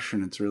trash,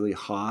 and it's really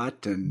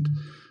hot. And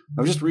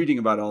I was just reading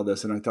about all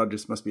this, and I thought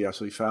this must be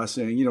absolutely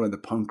fascinating. You know, and the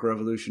punk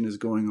revolution is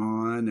going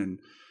on, and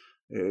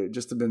it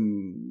just have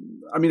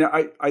been. I mean,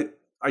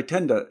 I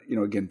tend to, you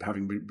know, again,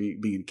 having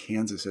being in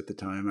Kansas at the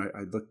time,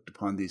 I looked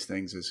upon these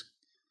things as,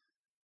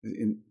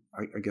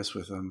 I guess,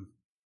 with a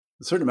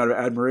certain amount of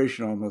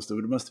admiration almost. It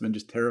must have been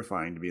just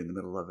terrifying to be in the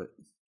middle of it.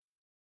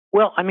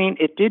 Well, I mean,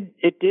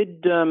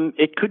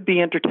 it could be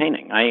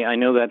entertaining. I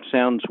know that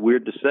sounds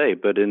weird to say,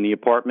 but in the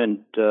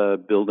apartment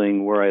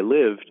building where I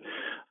lived,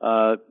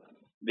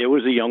 there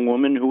was a young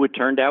woman who it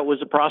turned out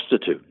was a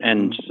prostitute.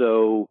 And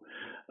so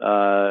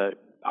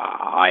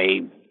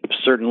I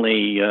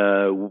certainly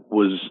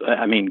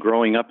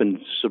growing up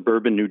in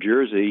suburban New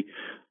Jersey,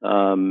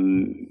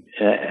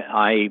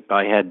 I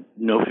had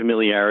no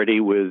familiarity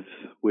with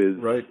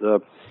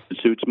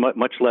prostitutes,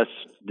 much less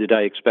did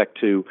I expect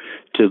to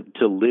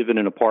live in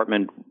an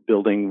apartment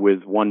building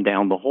with one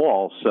down the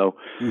hall. So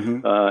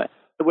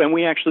when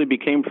we actually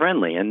became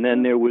friendly, and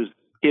then there was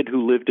a kid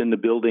who lived in the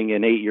building,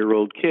 an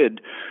 8-year-old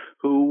kid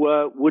who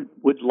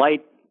would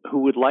light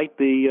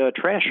the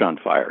trash on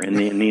fire in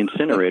the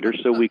incinerator.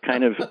 So we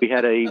had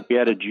an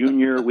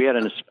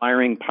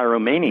aspiring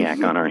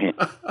pyromaniac on our hands.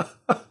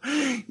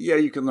 Yeah,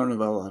 you can learn a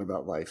lot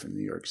about life in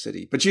New York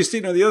City. But you see,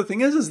 the other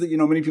thing is that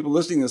many people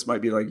listening to this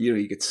might be like,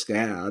 you get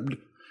stabbed,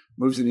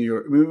 moves to New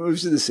York,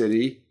 moves to the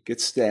city,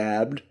 gets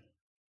stabbed,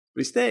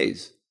 but he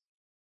stays.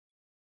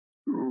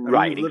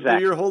 Right, you've lived exactly.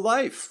 there your whole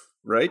life.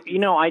 Right.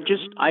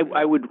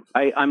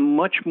 I'm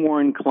much more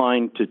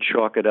inclined to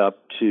chalk it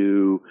up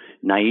to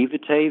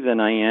naivete than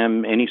I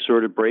am any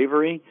sort of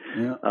bravery.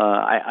 Yeah.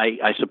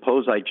 I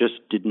suppose I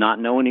just did not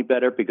know any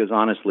better, because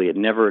honestly, it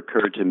never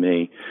occurred to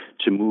me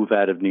to move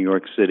out of New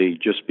York City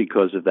just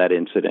because of that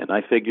incident.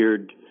 I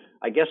figured,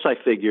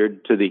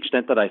 to the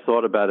extent that I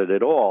thought about it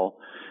at all,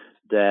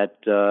 that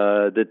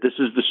this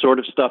is the sort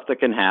of stuff that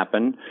can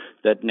happen,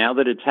 that now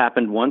that it's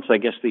happened once, I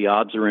guess the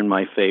odds are in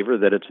my favor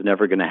that it's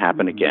never going to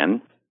happen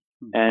again.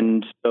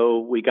 And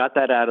so we got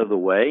that out of the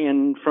way,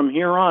 and from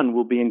here on,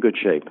 we'll be in good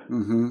shape.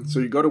 Mm-hmm. So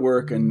you go to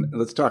work, and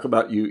let's talk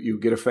about you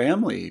get a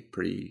family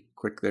pretty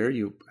quick there.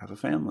 You have a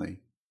family.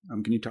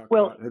 Can you talk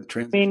about the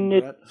transition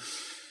to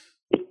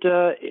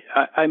that?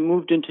 I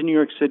moved into New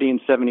York City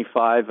in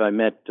 1975. I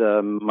met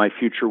my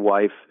future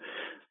wife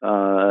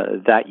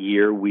that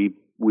year. We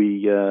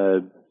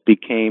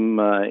became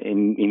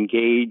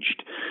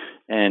engaged,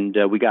 and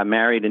we got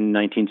married in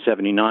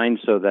 1979,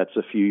 so that's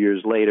a few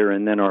years later,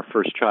 and then our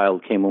first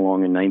child came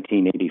along in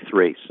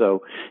 1983.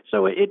 So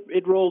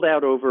it rolled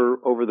out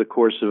over the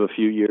course of a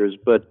few years,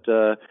 but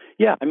I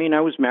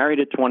was married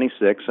at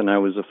 26, and I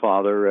was a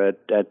father at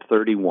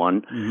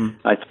 31.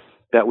 Mm-hmm. I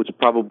that was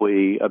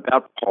probably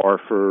about par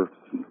for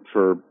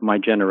my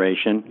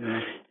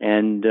generation,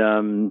 and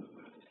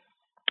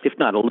if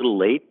not a little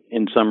late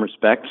in some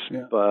respects.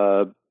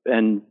 Yeah.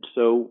 And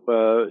so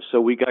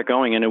we got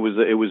going, and it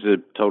was a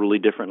totally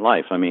different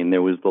life. I mean,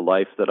 there was the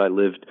life that I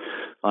lived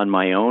on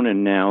my own,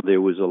 and now there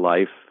was a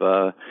life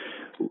that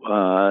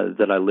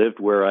I lived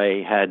where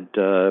I had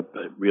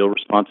real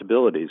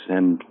responsibilities,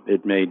 and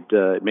it made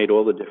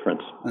all the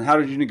difference. And how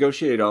did you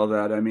negotiate all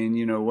that? I mean,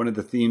 one of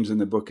the themes in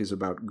the book is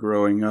about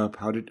growing up.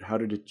 How did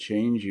it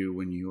change you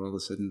when you all of a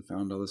sudden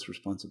found all this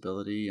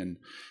responsibility? And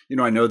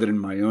I know that in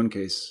my own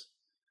case,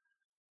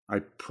 I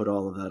put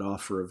all of that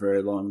off for a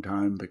very long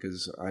time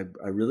because I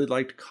really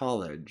liked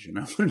college, and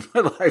I wanted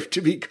my life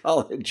to be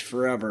college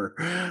forever.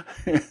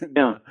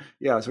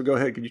 So go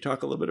ahead. Could you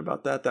talk a little bit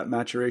about that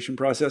maturation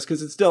process?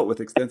 Because it's dealt with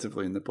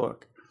extensively in the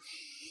book.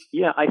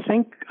 Yeah, I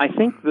think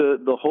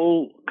the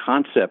whole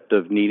concept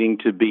of needing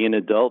to be an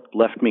adult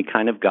left me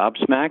kind of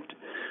gobsmacked,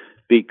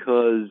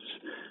 because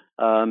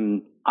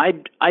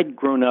I'd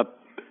grown up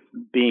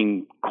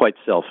being quite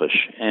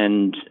selfish,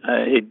 and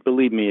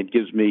believe me, it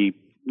gives me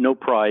no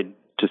pride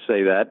to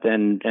say that,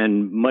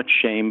 and much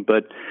shame,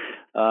 but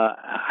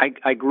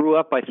I grew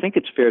up, I think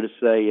it's fair to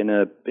say, in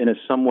a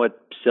somewhat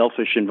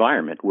selfish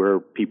environment where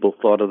people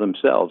thought of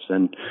themselves,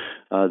 and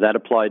that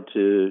applied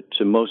to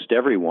most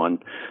everyone,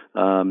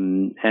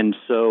 and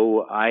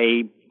so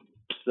I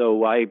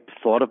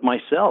thought of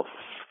myself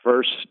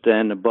first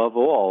and above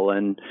all,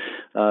 and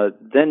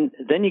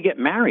then you get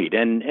married,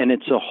 and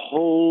it's a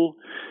whole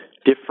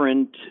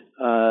different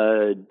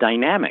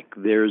dynamic.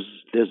 There's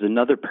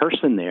another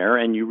person there,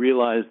 and you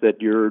realize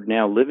that you're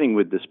now living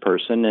with this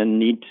person and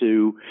need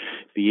to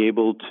be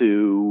able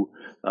to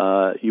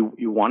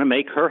you want to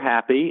make her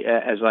happy,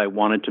 as I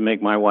wanted to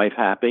make my wife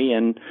happy,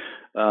 and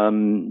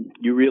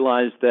you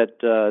realize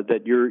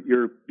that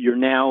you're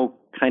now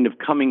kind of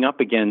coming up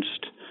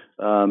against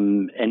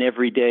an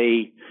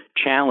everyday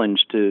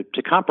challenge to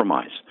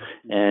compromise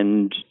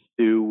and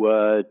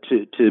to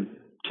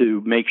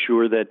make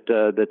sure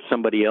that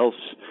somebody else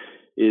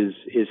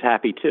is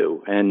happy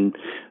too, and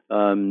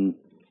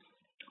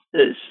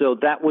so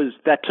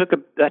that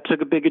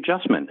took a big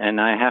adjustment, and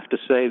I have to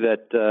say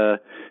that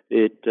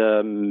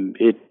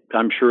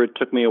I'm sure it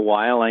took me a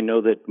while. I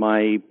know that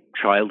my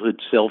childhood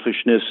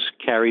selfishness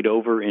carried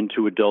over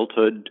into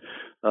adulthood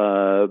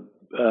for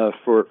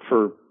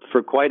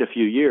quite a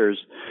few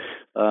years.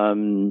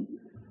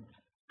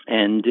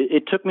 And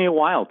it took me a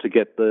while to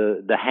get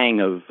the hang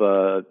of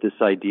this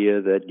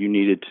idea that you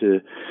needed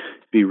to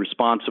be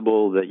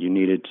responsible, that you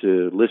needed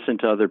to listen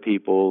to other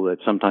people, that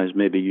sometimes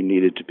maybe you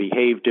needed to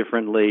behave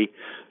differently,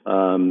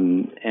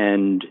 and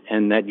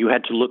that you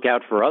had to look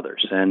out for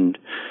others. And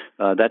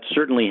that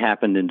certainly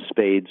happened in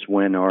spades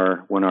when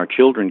our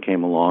children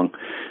came along.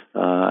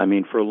 I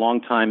mean, for a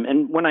long time.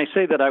 And when I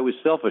say that I was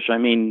selfish, I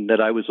mean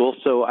that I was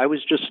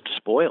just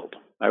spoiled.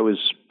 I was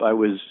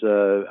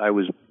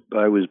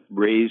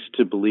raised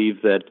to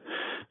believe that,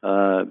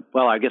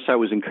 I guess I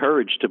was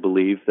encouraged to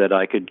believe that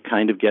I could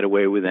kind of get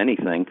away with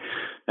anything.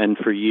 And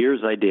for years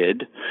I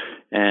did,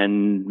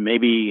 and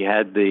maybe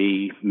had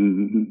the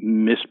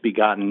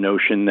misbegotten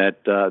notion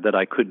that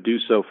I could do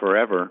so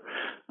forever.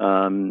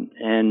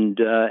 And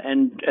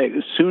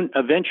soon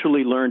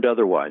eventually learned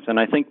otherwise. And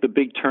I think the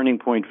big turning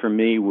point for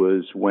me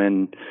was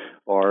when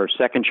our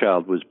second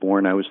child was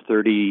born. I was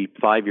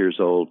 36 years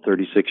old,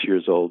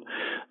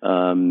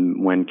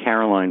 when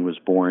Caroline was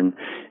born.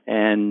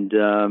 And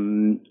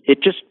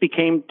it just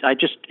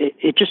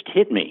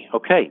hit me.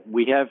 Okay,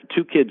 we have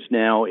two kids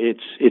now.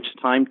 It's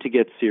time to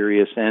get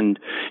serious. And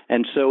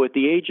so at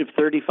the age of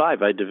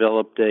 35, I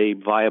developed a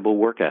viable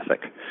work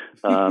ethic.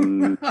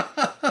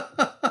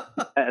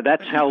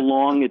 That's how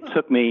long it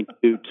took me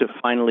to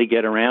finally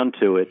get around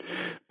to it.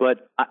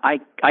 But I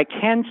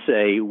can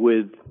say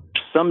with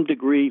some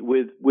degree,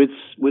 with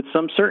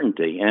some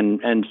certainty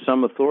and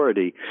some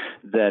authority,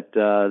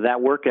 that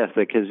work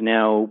ethic has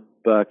now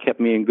kept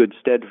me in good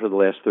stead for the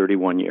last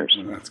 31 years.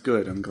 Well, that's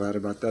good. I'm glad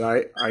about that.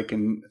 I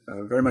can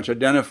very much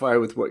identify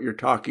with what you're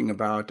talking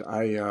about.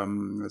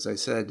 As I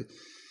said,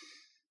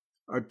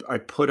 I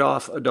put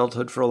off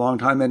adulthood for a long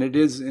time, and it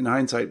is, in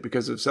hindsight,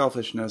 because of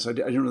selfishness. I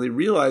didn't really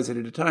realize it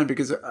at the time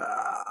because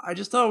I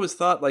just always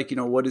thought, like,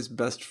 what is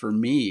best for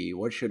me?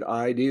 What should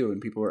I do?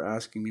 And people were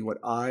asking me what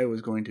I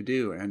was going to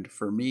do, and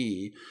for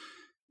me.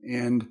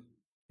 And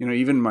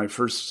even my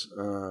first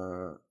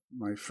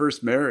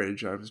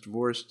marriage, I was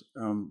divorced.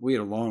 We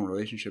had a long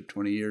relationship,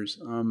 20 years.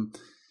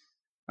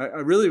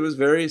 I really was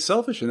very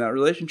selfish in that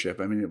relationship.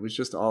 I mean, it was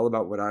just all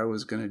about what I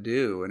was going to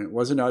do. And it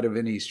wasn't out of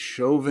any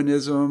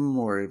chauvinism,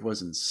 or it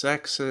wasn't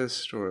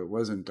sexist, or it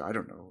wasn't, I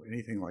don't know,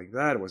 anything like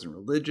that. It wasn't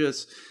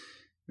religious.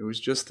 It was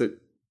just that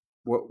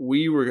what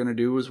we were going to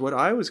do was what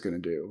I was going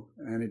to do.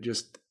 And it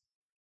just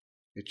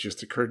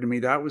occurred to me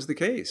that was the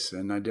case.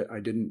 And I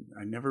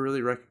never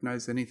really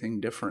recognized anything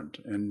different.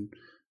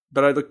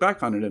 But I look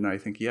back on it and I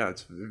think, yeah,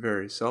 it's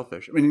very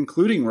selfish. I mean,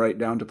 including right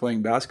down to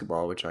playing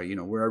basketball, which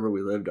wherever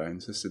we lived, I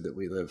insisted that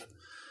we live,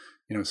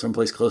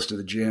 someplace close to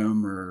the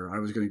gym, or I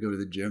was going to go to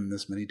the gym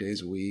this many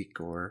days a week,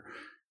 or,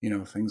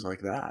 things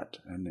like that.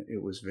 And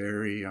it was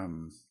very,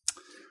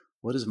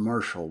 what does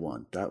Marshall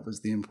want? That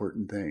was the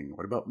important thing.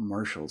 What about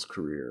Marshall's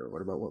career?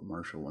 What about what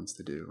Marshall wants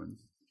to do? And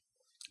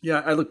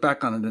yeah, I look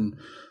back on it and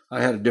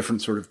I had a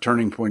different sort of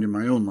turning point in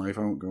my own life.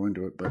 I won't go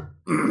into it, but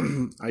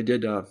I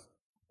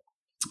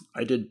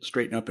did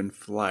straighten up and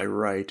fly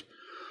right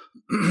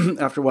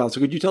after a while. So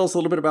could you tell us a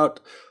little bit about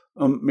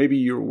maybe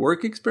your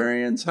work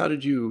experience? How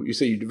did you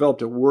say you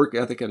developed a work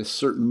ethic at a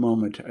certain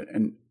moment,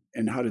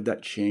 and how did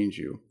that change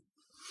you?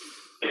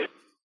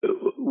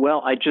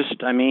 Well, I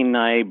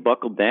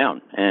buckled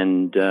down,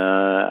 and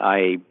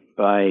I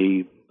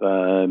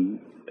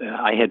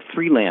had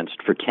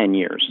freelanced for 10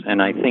 years,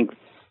 and I think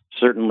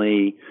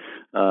certainly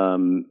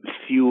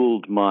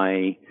fueled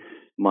my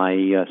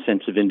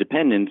sense of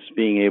independence,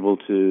 being able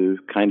to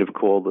kind of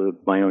call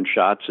my own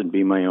shots and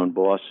be my own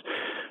boss.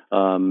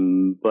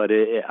 But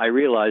I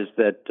realized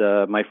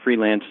that my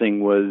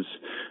freelancing was,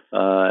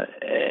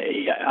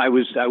 I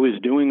was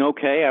doing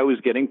okay. I was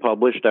getting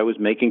published. I was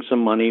making some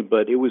money,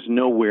 but it was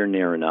nowhere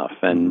near enough.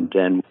 And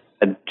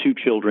I had two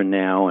children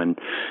now, and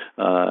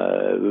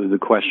the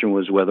question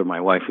was whether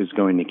my wife was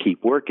going to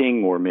keep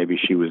working, or maybe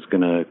she was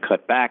going to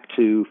cut back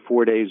to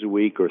 4 days a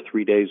week or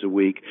 3 days a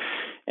week.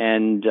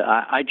 And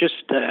I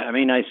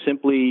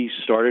simply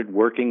started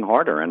working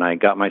harder, and I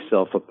got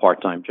myself a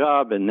part-time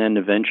job, and then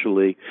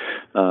eventually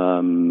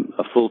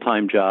a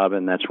full-time job,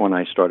 and that's when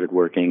I started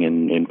working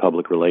in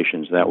public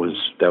relations. That was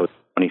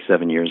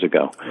 27 years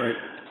ago.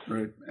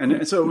 Right.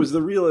 And so it was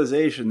the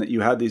realization that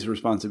you had these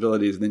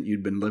responsibilities and that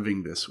you'd been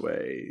living this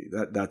way.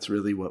 That's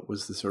really what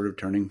was the sort of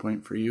turning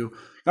point for you.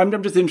 I'm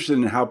just interested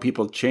in how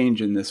people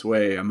change in this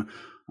way. I'm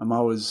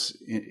always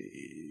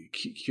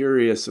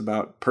curious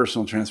about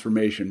personal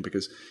transformation,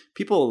 because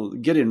people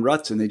get in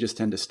ruts and they just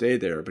tend to stay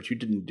there, but you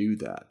didn't do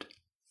that.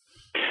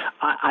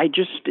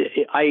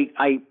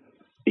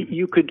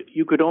 You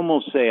could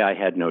almost say I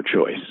had no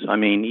choice. I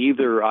mean,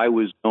 either I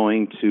was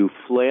going to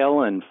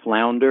flail and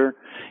flounder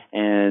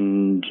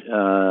and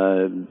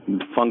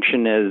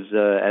function as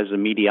a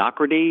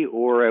mediocrity,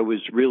 or I was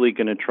really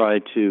going to try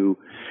to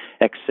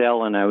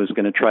excel, and I was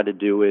going to try to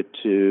do it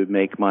to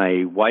make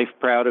my wife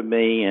proud of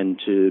me, and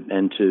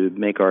to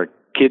make our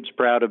kids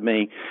proud of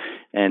me,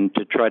 and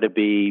to try to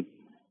be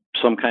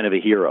some kind of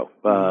a hero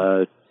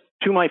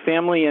to my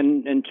family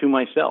and to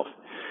myself.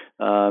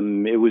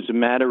 It was a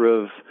matter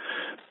of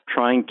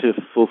trying to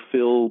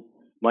fulfill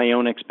my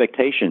own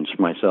expectations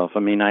for myself.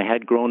 I mean, I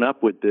had grown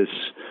up with this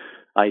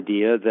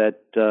idea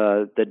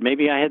that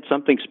maybe I had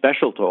something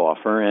special to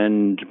offer,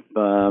 and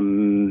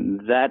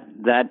that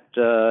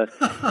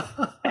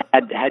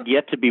had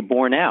yet to be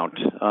borne out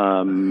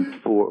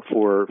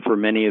for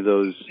many of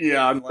those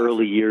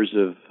early years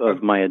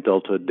of my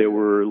adulthood. There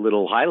were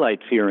little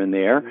highlights here and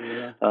there.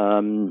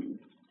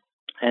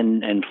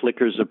 And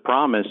flickers of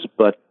promise,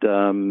 but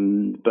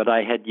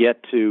I had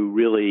yet to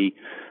really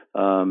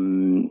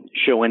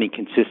show any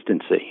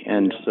consistency.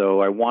 And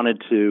so I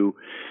wanted to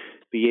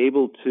be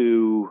able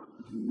to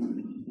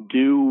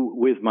do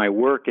with my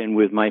work and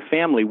with my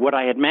family what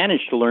I had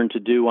managed to learn to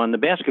do on the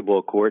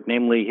basketball court,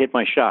 namely hit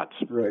my shots.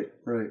 Right.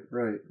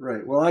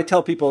 Well, I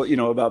tell people,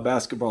 about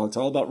basketball, it's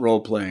all about role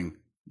playing.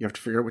 You have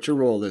to figure out what your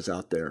role is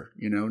out there.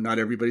 Not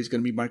everybody's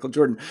going to be Michael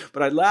Jordan.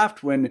 But I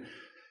laughed when,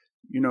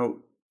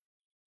 you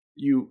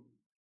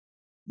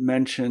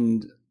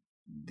mentioned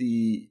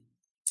this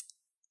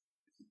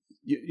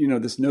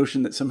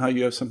notion that somehow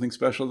you have something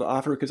special to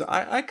offer, because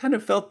I kind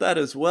of felt that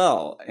as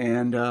well.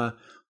 And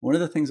one of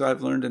the things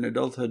I've learned in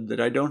adulthood that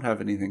I don't have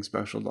anything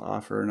special to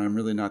offer, and I'm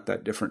really not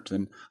that different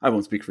than, I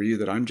won't speak for you,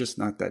 that I'm just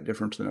not that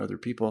different than other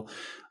people.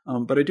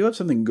 But I do have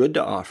something good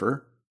to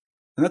offer,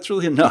 and that's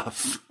really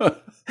enough.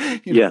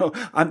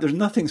 There's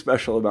nothing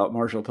special about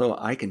Marshall Poe.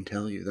 I can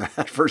tell you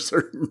that for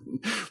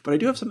certain. But I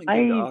do have something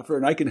good to offer,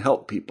 and I can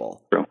help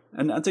people.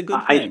 And that's a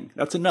good thing.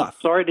 That's enough.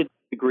 Sorry to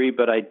disagree,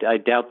 but I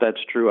doubt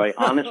that's true. I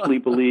honestly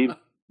believe,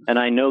 and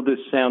I know this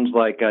sounds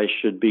like I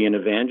should be an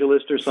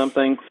evangelist or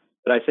something,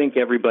 but I think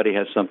everybody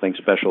has something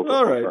special to offer.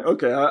 All right.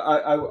 Okay.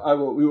 I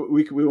will.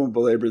 We won't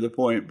belabor the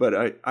point, but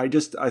I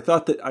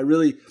thought that I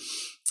really.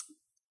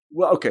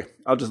 Well, okay.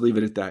 I'll just leave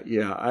it at that.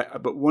 Yeah.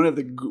 But one of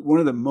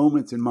the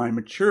moments in my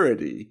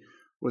maturity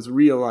was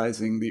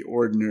realizing the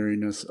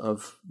ordinariness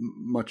of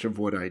much of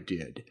what I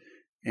did,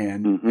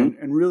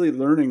 and really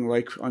learning,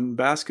 like on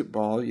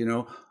basketball,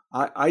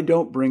 I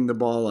don't bring the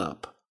ball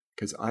up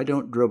because I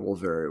don't dribble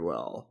very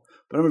well,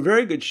 but I'm a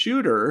very good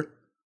shooter.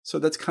 So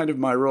that's kind of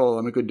my role.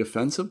 I'm a good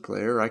defensive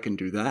player. I can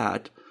do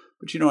that.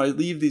 But, I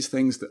leave these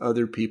things to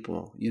other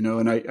people,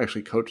 and I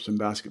actually coach some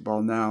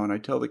basketball now. And I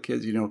tell the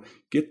kids,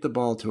 get the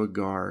ball to a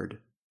guard.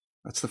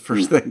 That's the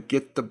first thing.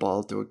 Get the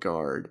ball to a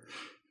guard.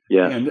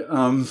 Yeah. And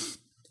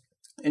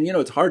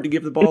it's hard to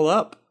give the ball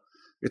up.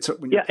 It's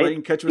when you're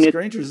playing catch with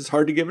strangers, it's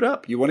hard to give it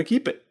up. You want to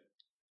keep it.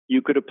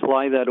 You could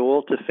apply that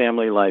all to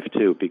family life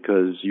too,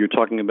 because you're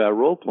talking about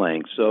role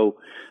playing. So,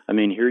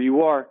 here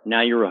you are.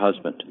 Now you're a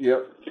husband.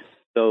 Yep.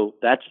 So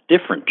that's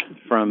different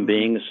from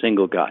being a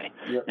single guy.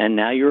 Yep. And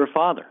now you're a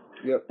father.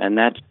 Yep. And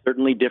that's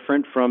certainly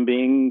different from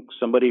being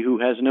somebody who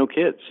has no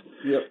kids.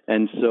 Yep.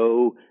 And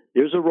so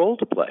there's a role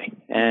to play.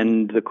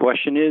 And the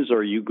question is,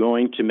 are you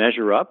going to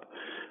measure up?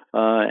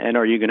 And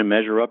are you going to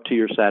measure up to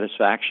your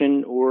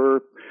satisfaction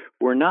or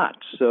not?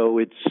 So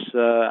it's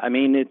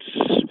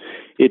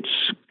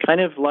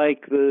kind of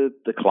like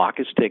the clock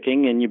is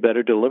ticking and you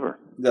better deliver.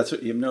 That's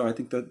what, I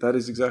think that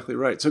is exactly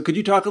right. So could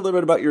you talk a little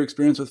bit about your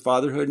experience with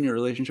fatherhood and your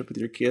relationship with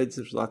your kids?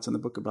 There's lots in the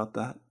book about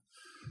that.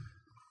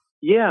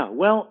 Yeah,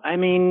 well,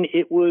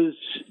 it was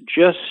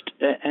just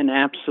an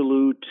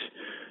absolute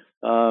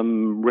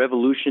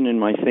revolution in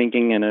my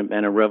thinking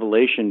and a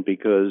revelation,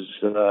 because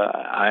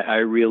I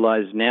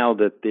realize now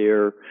that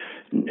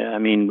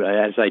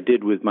as I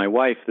did with my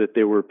wife, that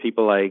there were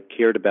people I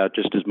cared about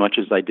just as much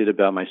as I did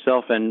about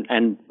myself,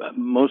 and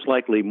most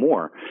likely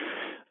more.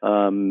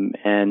 I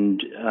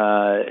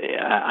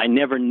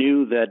never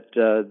knew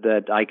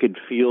that I could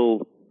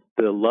feel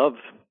the love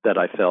that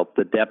I felt,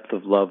 the depth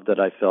of love that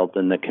I felt,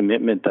 and the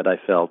commitment that I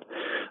felt.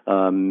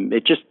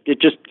 It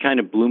just kind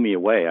of blew me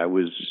away. I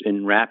was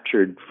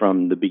enraptured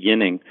from the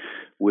beginning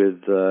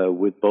with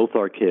both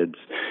our kids,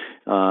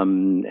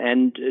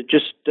 and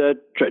just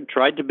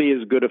tried to be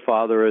as good a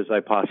father as I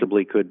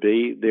possibly could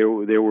be. There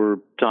were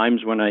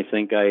times when I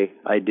think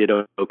I did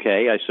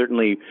okay. I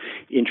certainly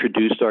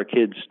introduced our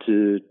kids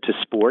to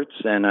sports,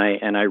 and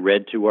I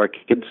read to our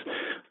kids.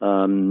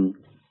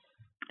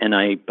 And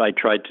I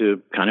tried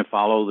to kind of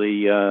follow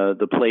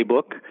the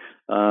playbook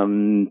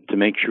to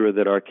make sure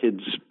that our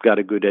kids got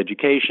a good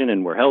education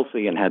and were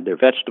healthy and had their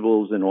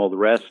vegetables and all the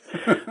rest.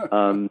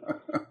 I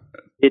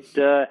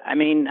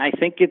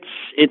think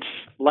it's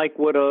like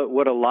what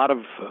a lot of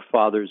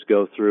fathers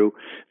go through.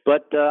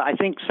 But I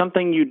think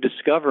something you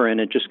discover, and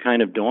it just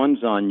kind of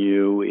dawns on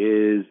you,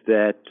 is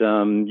that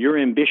your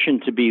ambition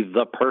to be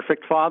the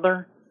perfect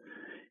father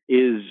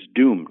is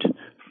doomed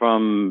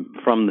from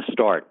the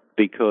start.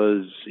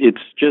 Because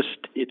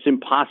it's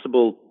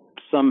impossible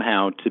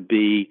somehow to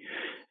be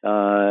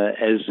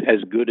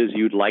as good as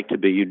you'd like to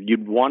be.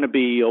 You'd want to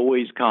be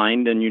always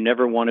kind, and you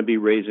never want to be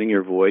raising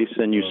your voice,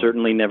 and you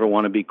certainly never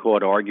want to be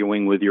caught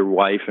arguing with your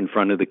wife in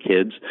front of the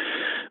kids.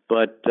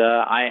 But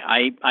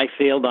I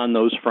failed on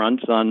those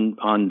fronts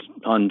on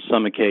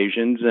some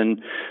occasions,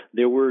 and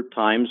there were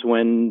times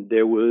when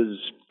there was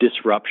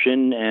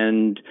disruption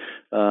and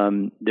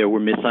there were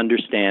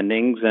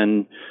misunderstandings,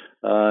 and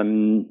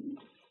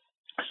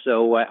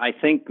so I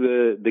think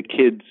the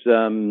kids.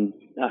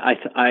 I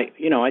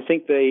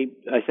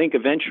think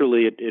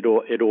eventually it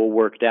all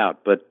worked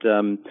out. But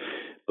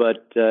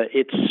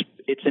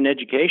it's an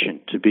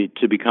education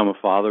to become a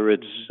father.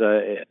 It's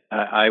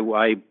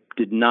I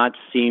did not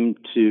seem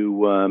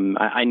to.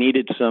 I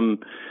needed some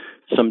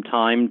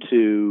time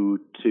to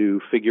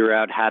figure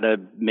out how to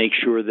make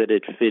sure that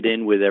it fit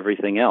in with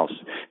everything else,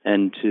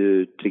 and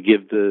to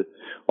give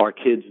our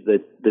kids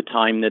the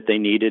time that they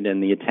needed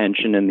and the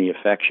attention and the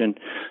affection.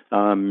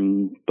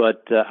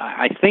 But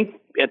I think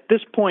at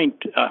this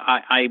point,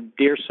 I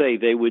dare say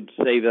they would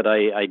say that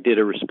I did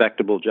a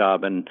respectable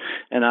job, and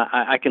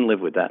I can live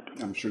with that.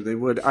 I'm sure they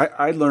would.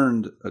 I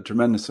learned a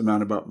tremendous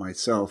amount about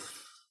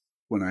myself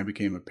when I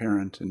became a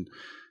parent, and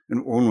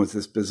one was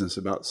this business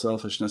about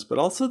selfishness, but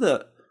also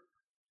the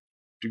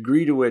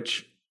degree to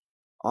which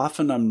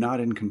often I'm not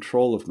in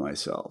control of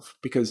myself,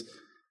 because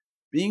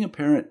being a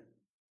parent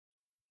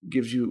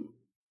gives you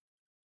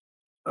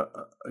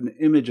an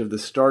image of the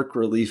stark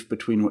relief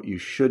between what you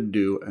should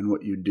do and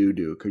what you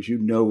do, because you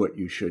know what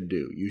you should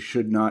do. You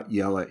should not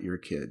yell at your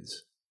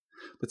kids.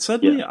 But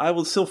suddenly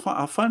I'll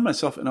find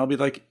myself and I'll be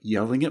like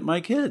yelling at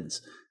my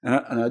kids.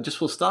 And I just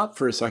will stop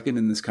for a second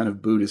in this kind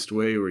of Buddhist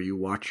way where you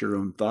watch your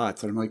own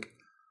thoughts. And I'm like,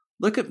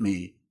 look at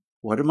me.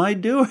 What am I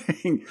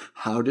doing?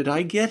 How did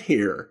I get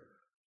here?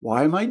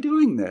 Why am I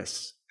doing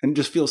this? And it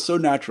just feels so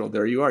natural.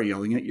 There you are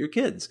yelling at your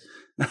kids.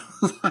 And I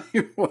was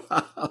like,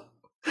 wow.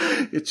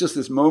 It's just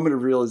this moment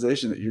of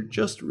realization that you're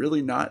just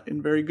really not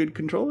in very good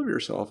control of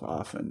yourself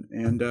often.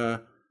 And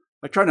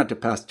I try not to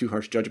pass too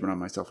harsh judgment on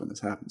myself when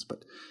this happens.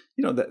 But,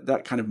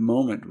 that kind of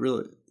moment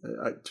really,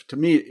 to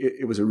me,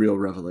 it was a real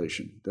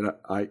revelation that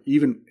I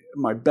even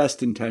my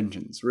best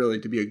intentions really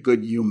to be a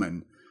good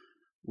human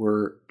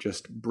were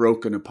just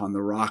broken upon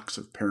the rocks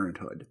of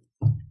parenthood.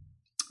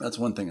 That's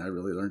one thing I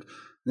really learned.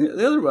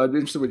 The other one, I'd be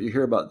interested what you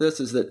hear about this,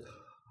 is that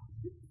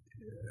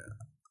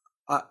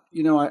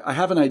I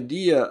have an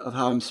idea of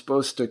how I'm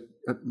supposed to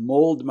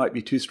mold, might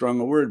be too strong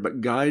a word,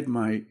 but guide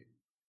my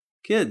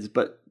kids.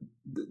 But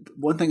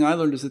one thing I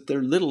learned is that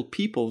they're little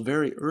people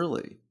very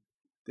early.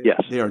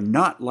 They are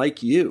not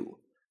like you,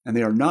 and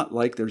they are not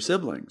like their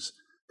siblings.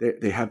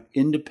 They have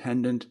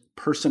independent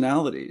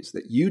personalities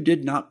that you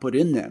did not put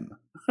in them.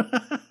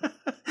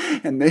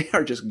 And they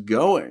are just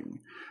going.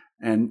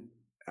 And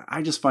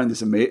I just find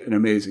this an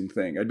amazing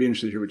thing. I'd be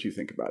interested to hear what you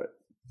think about it.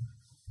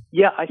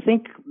 Yeah, I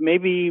think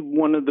maybe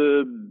one of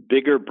the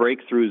bigger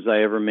breakthroughs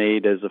I ever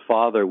made as a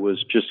father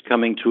was just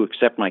coming to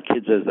accept my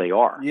kids as they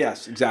are.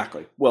 Yes,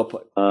 exactly. Well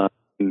put.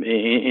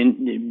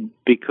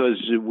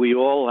 Because we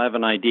all have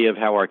an idea of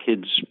how our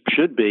kids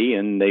should be,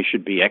 and they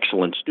should be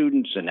excellent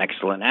students and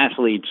excellent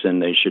athletes,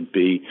 and they should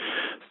be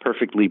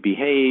perfectly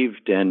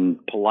behaved and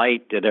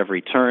polite at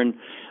every turn.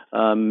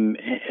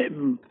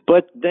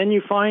 But then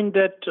you find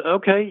that,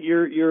 okay,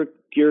 your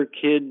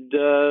kid,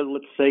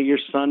 let's say your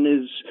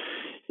son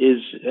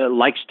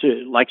likes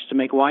to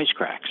make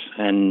wisecracks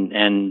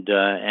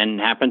and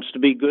happens to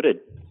be good at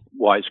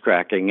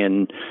wisecracking,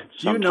 and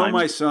do you know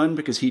my son?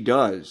 Because he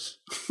does.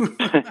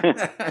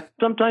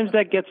 Sometimes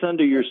that gets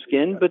under your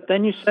skin, but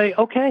then you say,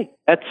 okay,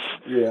 that's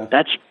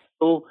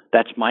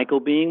Michael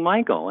being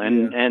Michael,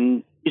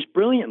 and he's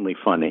brilliantly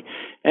funny.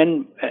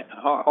 And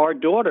our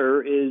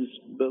daughter is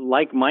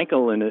like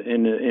Michael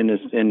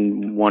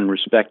in one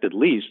respect, at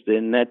least,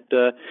 in that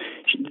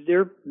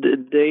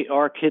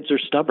our kids are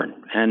stubborn,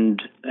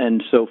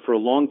 and so for a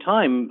long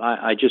time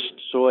I just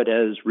saw it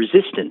as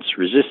resistance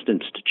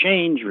to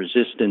change,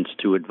 resistance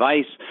to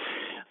advice.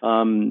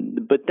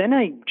 But then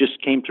I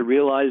just came to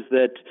realize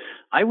that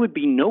I would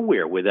be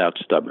nowhere without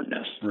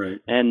stubbornness. Right.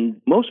 And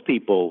most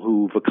people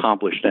who've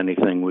accomplished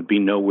anything would be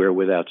nowhere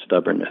without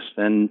stubbornness.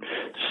 And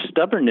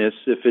stubbornness,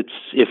 if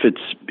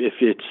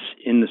it's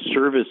in the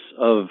service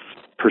of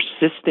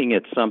persisting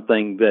at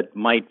something that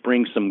might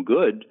bring some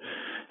good,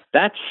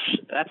 that's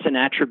an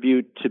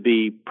attribute to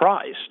be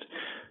prized.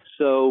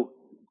 So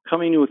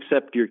coming to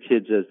accept your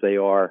kids as they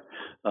are,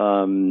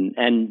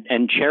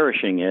 and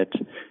cherishing it,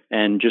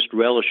 and just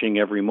relishing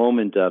every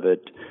moment of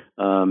it,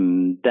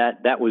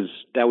 that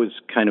was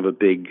kind of a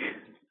big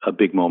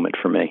moment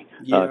for me,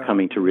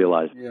 coming to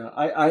realize. Yeah,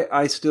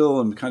 I still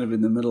am kind of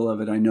in the middle of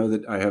it. I know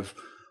that I have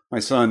my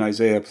son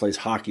Isaiah plays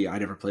hockey. I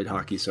never played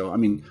hockey, so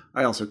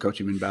I also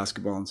coach him in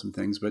basketball and some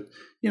things. But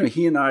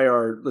he and I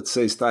are, let's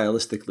say,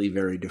 stylistically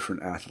very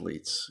different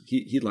athletes.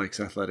 He likes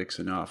athletics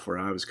enough, where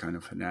I was kind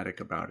of fanatic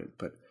about it,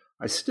 but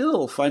I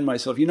still find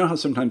myself, how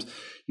sometimes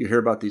you hear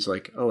about these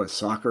like, a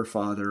soccer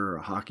father or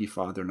a hockey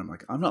father, and I'm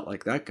like, I'm not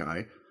like that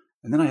guy.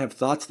 And then I have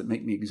thoughts that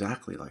make me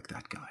exactly like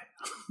that guy.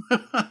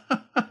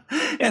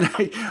 And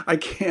I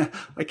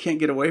can't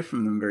get away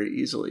from them very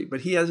easily.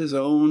 But he has his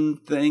own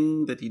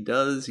thing that he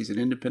does. He's an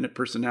independent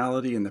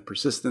personality, and the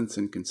persistence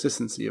and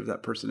consistency of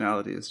that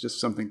personality is just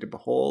something to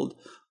behold.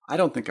 I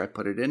don't think I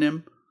put it in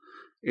him.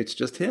 It's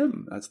just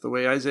him. That's the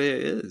way Isaiah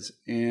is.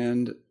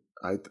 And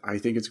I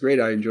think it's great.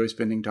 I enjoy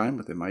spending time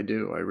with him. I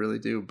do. I really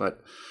do.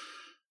 But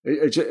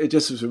it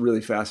just is a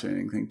really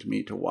fascinating thing to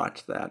me to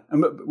watch that.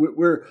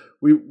 We're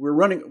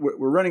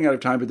running out of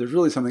time, but there's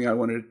really something I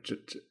wanted to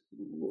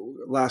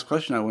last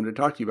question I wanted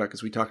to talk to you about,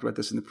 because we talked about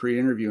this in the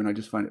pre-interview, and I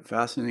just find it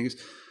fascinating.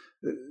 Is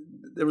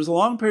there was a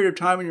long period of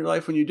time in your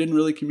life when you didn't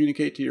really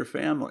communicate to your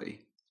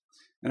family,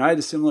 and I had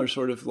a similar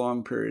sort of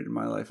long period in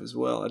my life as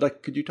well.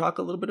 Could you talk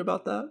a little bit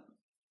about that?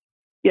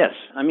 Yes.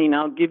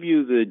 I'll give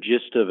you the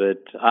gist of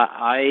it.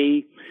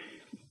 I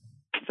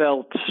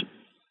felt,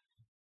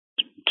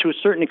 to a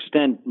certain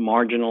extent,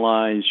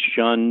 marginalized,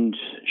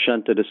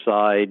 shunted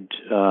aside,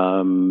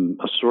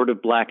 a sort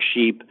of black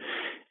sheep.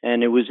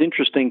 And it was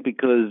interesting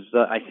because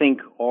I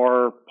think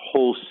our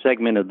whole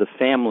segment of the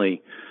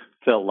family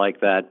felt like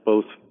that,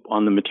 both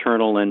on the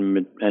maternal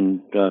and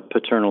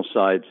paternal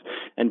sides.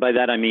 And by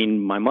that I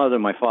mean my mother,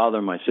 my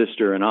father, my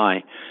sister, and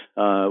I.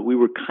 We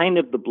were kind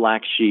of the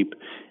black sheep.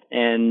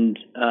 And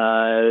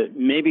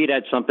maybe it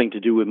had something to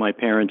do with my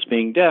parents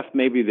being deaf.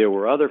 Maybe there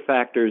were other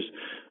factors.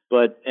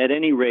 But at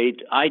any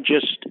rate, I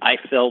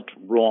felt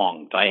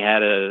wronged. I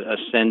had a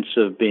sense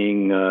of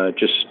being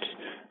just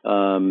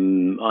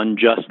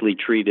unjustly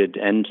treated.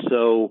 And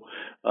so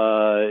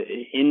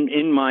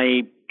in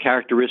my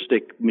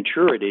characteristic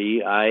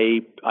maturity,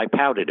 I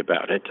pouted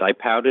about it.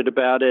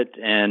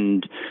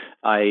 And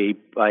I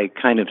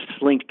kind of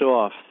slinked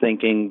off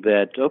thinking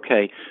that,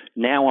 okay,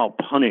 now I'll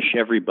punish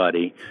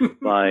everybody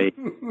by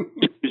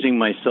excusing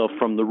myself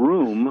from the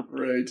room.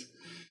 Right.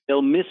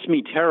 They'll miss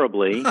me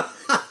terribly,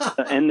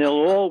 and they'll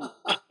all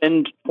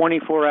spend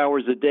 24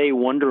 hours a day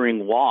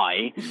wondering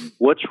why,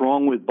 what's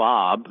wrong with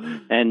Bob,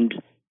 and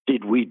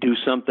did we do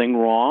something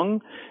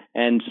wrong,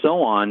 and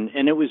so on.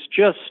 And it was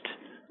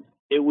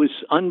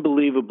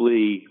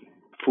unbelievably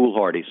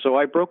foolhardy. So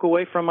I broke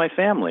away from my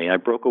family. I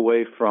broke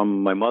away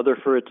from my mother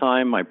for a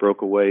time. I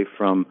broke away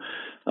from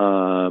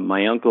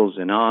my uncles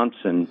and aunts,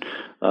 and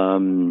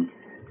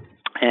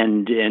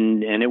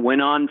it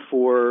went on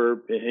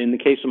for, in the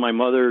case of my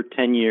mother,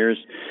 10 years.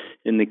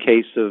 In the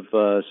case of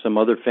some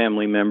other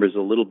family members, a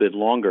little bit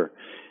longer.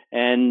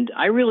 And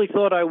I really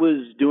thought I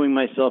was doing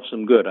myself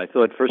some good. I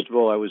thought, first of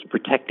all, I was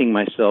protecting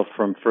myself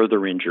from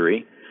further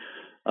injury.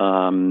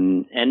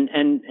 And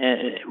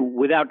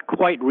without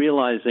quite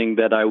realizing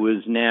that I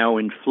was now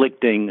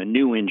inflicting a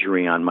new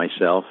injury on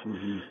myself,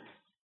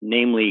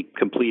 namely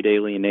complete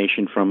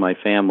alienation from my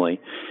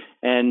family.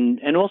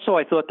 And also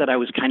I thought that I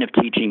was kind of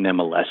teaching them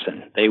a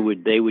lesson. They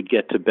would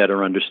get to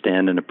better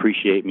understand and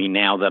appreciate me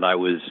now that I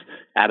was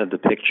out of the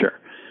picture.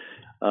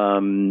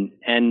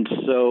 And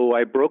so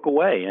I broke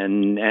away,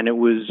 and it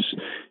was,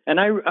 and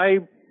I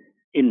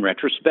in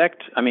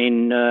retrospect, I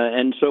mean,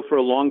 and so for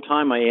a long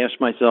time I asked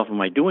myself,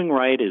 am I doing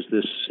right? Is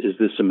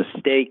this a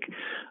mistake?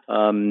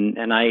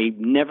 And I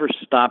never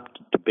stopped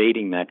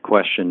debating that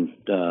question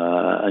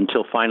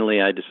until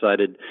finally I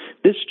decided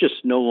this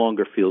just no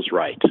longer feels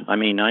right. I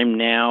mean, I'm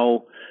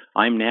now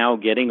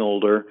getting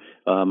older.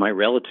 My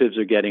relatives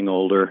are getting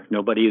older.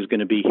 Nobody is going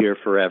to be here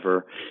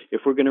forever.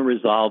 If we're going to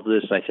resolve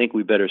this, I think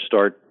we better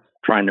start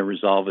trying to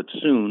resolve it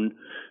soon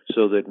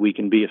so that we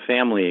can be a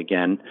family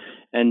again.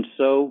 And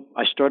so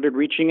I started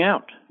reaching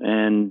out,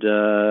 and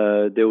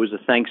there was a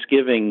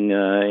Thanksgiving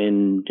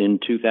in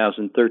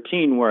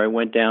 2013 where I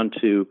went down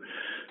to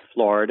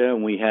Florida,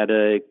 and we had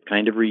a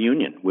kind of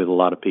reunion with a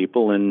lot of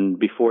people. And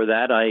before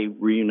that, I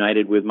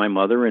reunited with my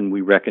mother, and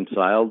we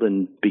reconciled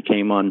and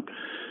became on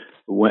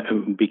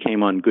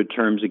good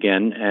terms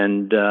again.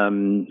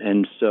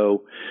 And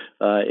so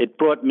it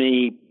brought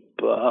me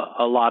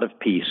a lot of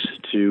peace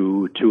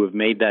to have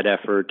made that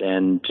effort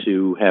and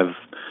to have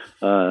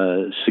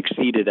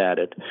succeeded at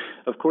it.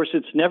 Of course,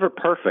 it's never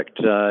perfect,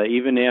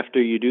 even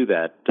after you do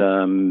that,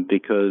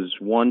 because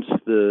once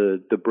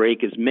the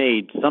break is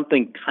made,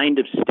 something kind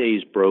of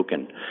stays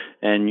broken,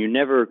 and you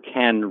never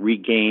can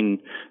regain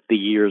the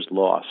years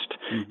lost.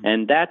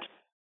 And that's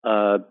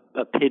a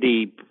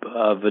pity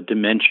of a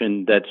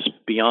dimension that's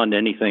beyond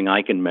anything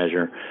I can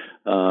measure.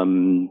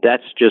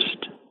 That's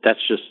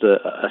just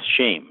a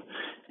shame.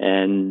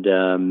 And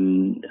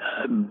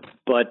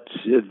but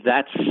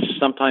that's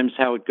sometimes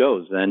how it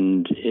goes.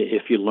 And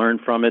if you learn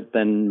from it,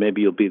 then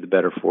maybe you'll be the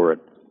better for it.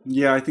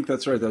 Yeah, I think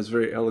that's right. That was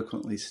very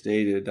eloquently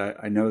stated.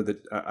 I know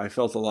that I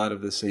felt a lot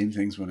of the same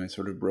things when I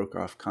sort of broke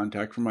off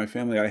contact from my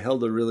family. I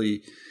held a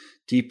really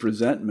deep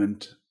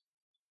resentment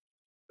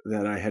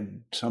that I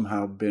had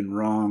somehow been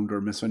wronged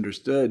or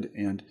misunderstood.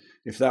 And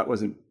if that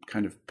wasn't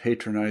kind of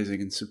patronizing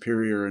and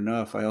superior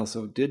enough, I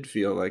also did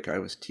feel like I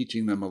was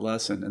teaching them a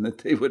lesson and that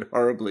they would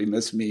horribly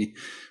miss me,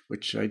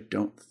 which I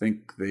don't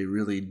think they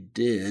really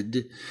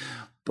did.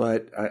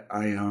 But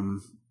I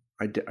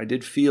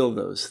did feel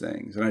those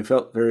things, and I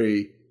felt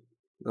very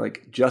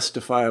like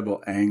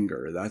justifiable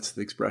anger. That's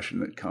the expression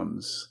that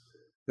comes,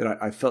 that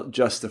I felt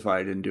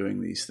justified in doing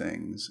these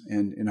things.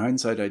 And in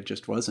hindsight, I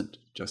just wasn't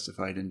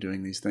justified in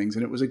doing these things.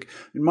 And it was, in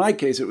my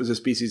case, it was a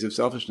species of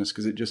selfishness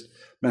because it just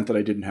meant that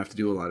I didn't have to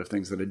do a lot of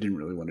things that I didn't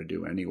really want to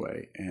do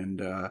anyway.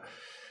 And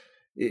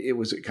it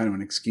was kind of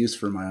an excuse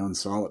for my own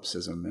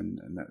solipsism. And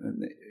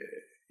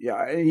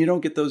you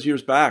don't get those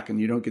years back, and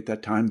you don't get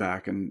that time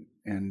back. And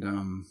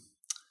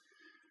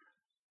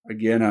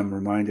again, I'm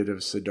reminded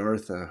of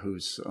Siddhartha,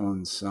 whose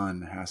own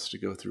son has to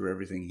go through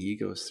everything he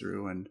goes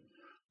through. And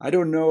I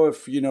don't know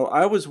if,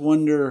 I always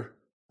wonder,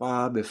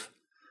 Bob, if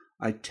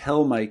I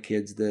tell my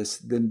kids this,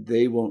 then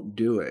they won't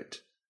do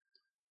it.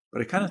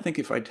 But I kind of think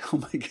if I tell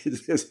my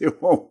kids this,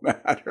 it won't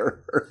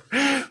matter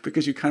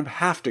because you kind of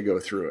have to go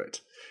through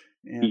it.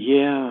 And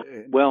yeah,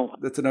 well,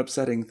 that's an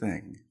upsetting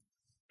thing.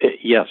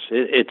 Yes,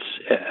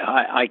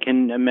 I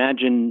can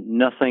imagine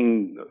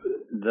nothing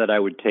that I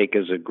would take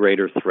as a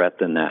greater threat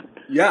than that.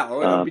 Yeah,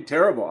 it would be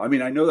terrible. I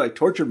mean, I know that I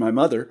tortured my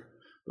mother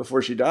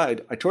before she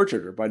died. I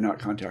tortured her by not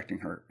contacting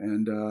her.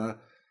 And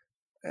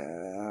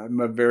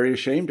I'm very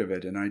ashamed of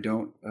it, and I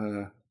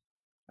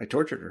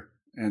tortured her,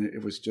 and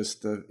it was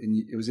just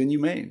it was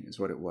inhumane, is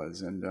what it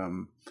was,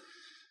 and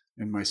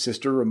my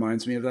sister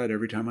reminds me of that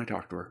every time I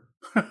talk to her,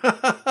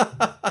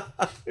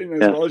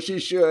 and as well as she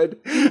should.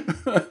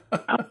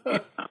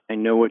 I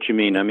know what you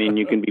mean. I mean,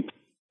 you can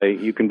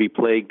be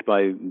plagued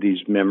by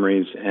these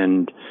memories,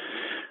 and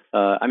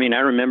I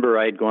remember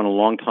I had gone a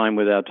long time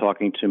without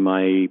talking to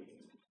my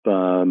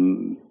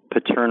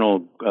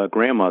paternal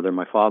grandmother,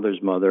 my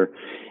father's mother,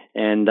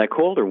 and I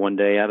called her one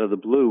day out of the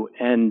blue,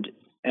 and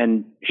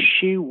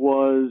she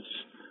was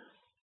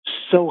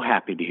so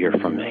happy to hear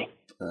from me.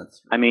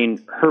 That's right. I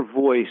mean, her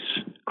voice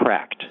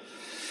cracked.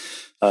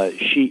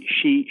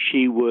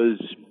 She was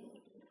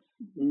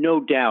no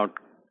doubt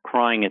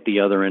crying at the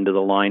other end of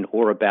the line,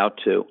 or about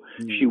to.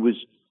 Mm. She was,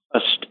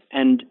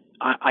 and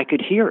I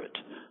could hear it.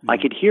 I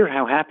could hear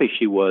how happy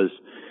she was,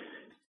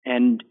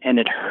 and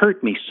it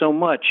hurt me so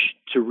much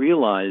to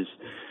realize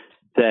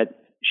that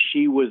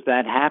she was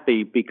that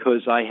happy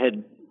because I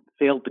had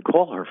failed to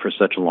call her for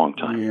such a long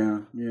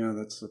time. Yeah,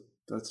 that's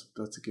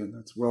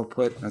well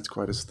put. That's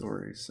quite a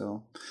story.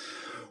 So,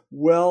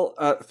 well,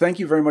 thank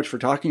you very much for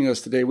talking to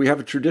us today. We have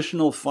a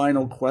traditional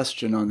final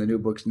question on the New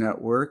Books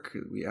Network.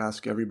 We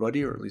ask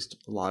everybody, or at least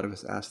a lot of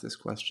us ask this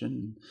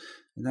question,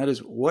 and that is,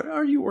 what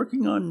are you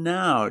working on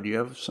now? Do you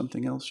have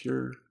something else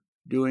you're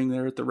doing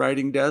there at the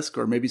writing desk,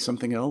 or maybe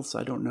something else?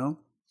 I don't know.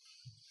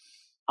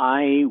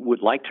 I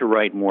would like to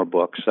write more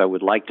books. I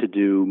would like to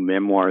do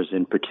memoirs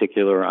in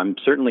particular. I'm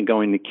certainly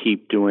going to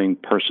keep doing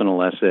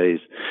personal essays,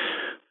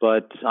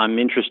 but I'm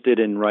interested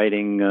in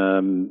writing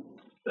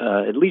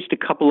at least a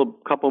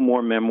couple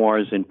more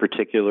memoirs in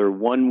particular.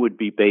 One would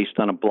be based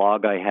on a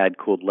blog I had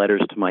called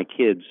Letters to My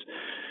Kids.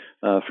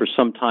 For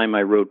some time,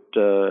 I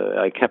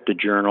kept a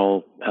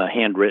journal,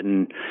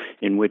 handwritten,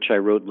 in which I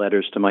wrote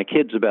letters to my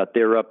kids about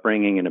their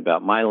upbringing and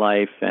about my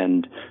life,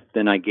 and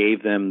then I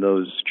gave them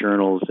those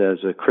journals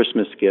as a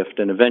Christmas gift,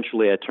 and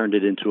eventually I turned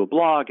it into a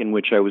blog in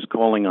which I was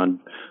calling on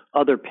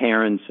other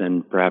parents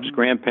and perhaps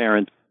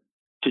grandparents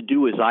to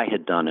do as I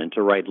had done and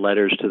to write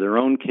letters to their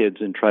own kids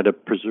and try to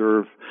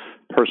preserve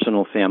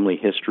personal family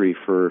history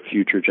for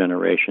future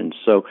generations.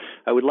 So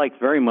I would like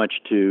very much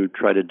to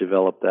try to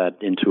develop that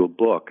into a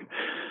book.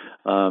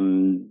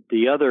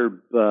 The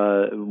other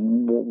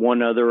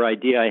one other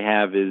idea I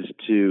have is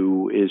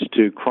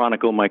to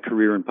chronicle my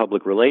career in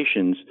public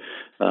relations,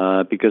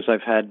 because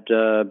I've had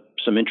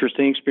some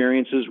interesting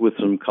experiences with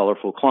some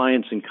colorful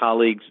clients and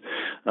colleagues,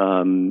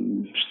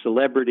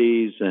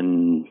 celebrities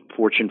and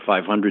Fortune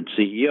 500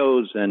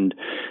 CEOs, and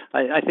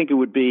I think it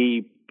would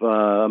be,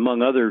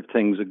 among other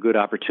things, a good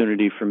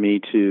opportunity for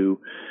me to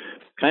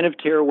kind of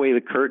tear away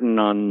the curtain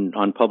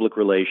on public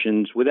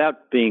relations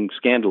without being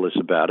scandalous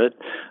about it,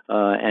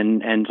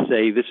 and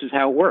say, this is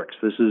how it works.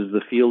 This is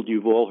the field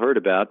you've all heard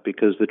about,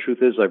 because the truth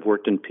is I've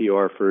worked in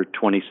PR for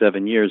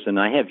 27 years, and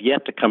I have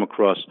yet to come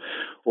across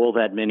all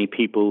that many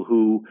people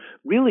who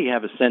really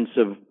have a sense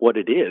of what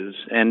it is.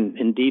 And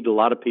indeed, a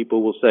lot of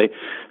people will say,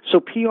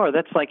 so PR,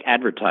 that's like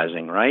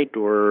advertising, right?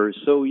 Or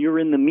so you're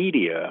in the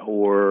media,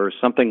 or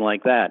something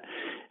like that.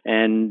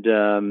 And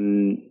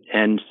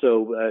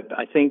so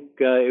I think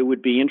it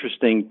would be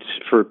interesting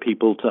for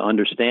people to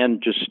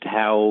understand just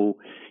how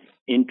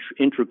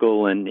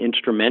integral and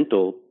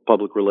instrumental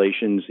public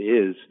relations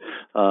is,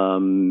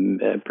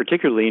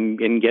 particularly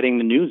in getting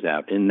the news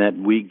out, in that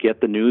we get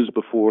the news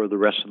before the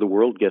rest of the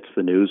world gets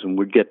the news, and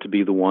we get to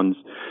be the ones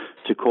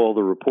to call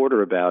the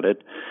reporter about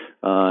it,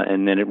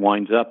 and then it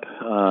winds up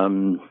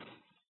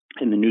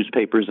in the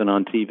newspapers and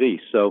on TV.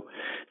 So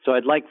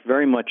I'd like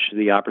very much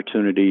the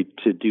opportunity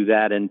to do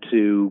that and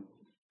to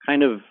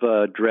kind of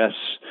address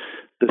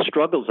the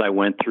struggles I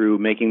went through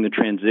making the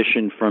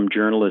transition from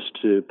journalist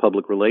to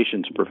public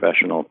relations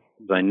professional.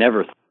 I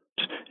never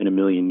thought in a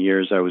million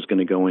years I was going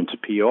to go into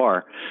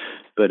PR,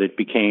 but it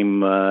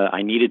became,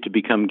 I needed to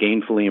become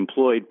gainfully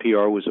employed.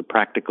 PR was a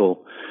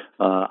practical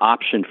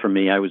option for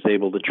me. I was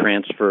able to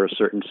transfer a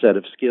certain set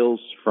of skills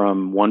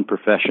from one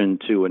profession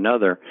to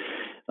another.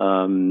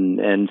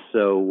 And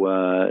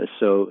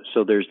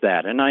so there's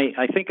that. And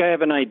I think I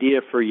have an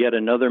idea for yet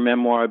another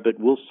memoir, but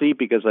we'll see,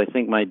 because I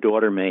think my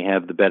daughter may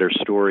have the better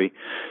story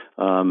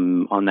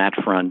on that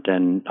front,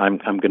 and I'm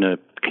going to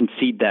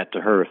concede that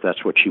to her if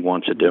that's what she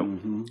wants to do.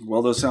 Mm-hmm.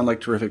 Well, those sound like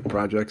terrific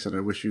projects, and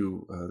I wish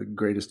you the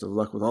greatest of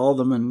luck with all of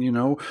them.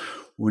 And,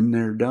 when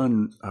they're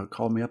done,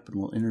 call me up and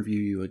we'll interview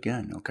you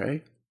again,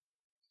 okay?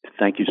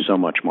 Thank you so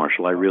much,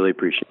 Marshall. I really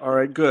appreciate it. All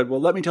right, good.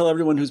 Well, let me tell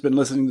everyone who's been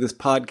listening to this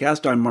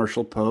podcast, I'm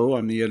Marshall Poe.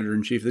 I'm the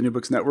editor-in-chief of the New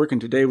Books Network,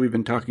 and today we've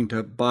been talking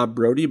to Bob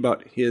Brody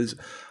about his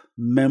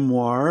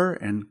memoir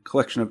and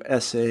collection of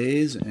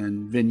essays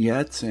and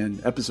vignettes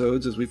and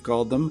episodes, as we've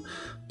called them,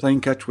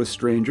 Playing Catch with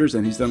Strangers,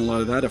 and he's done a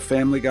lot of that. A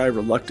Family Guy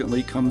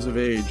Reluctantly Comes of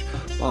Age.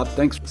 Bob,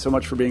 thanks so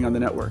much for being on the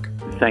network.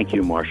 Thank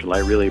you, Marshall. I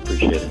really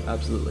appreciate it.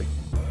 Absolutely.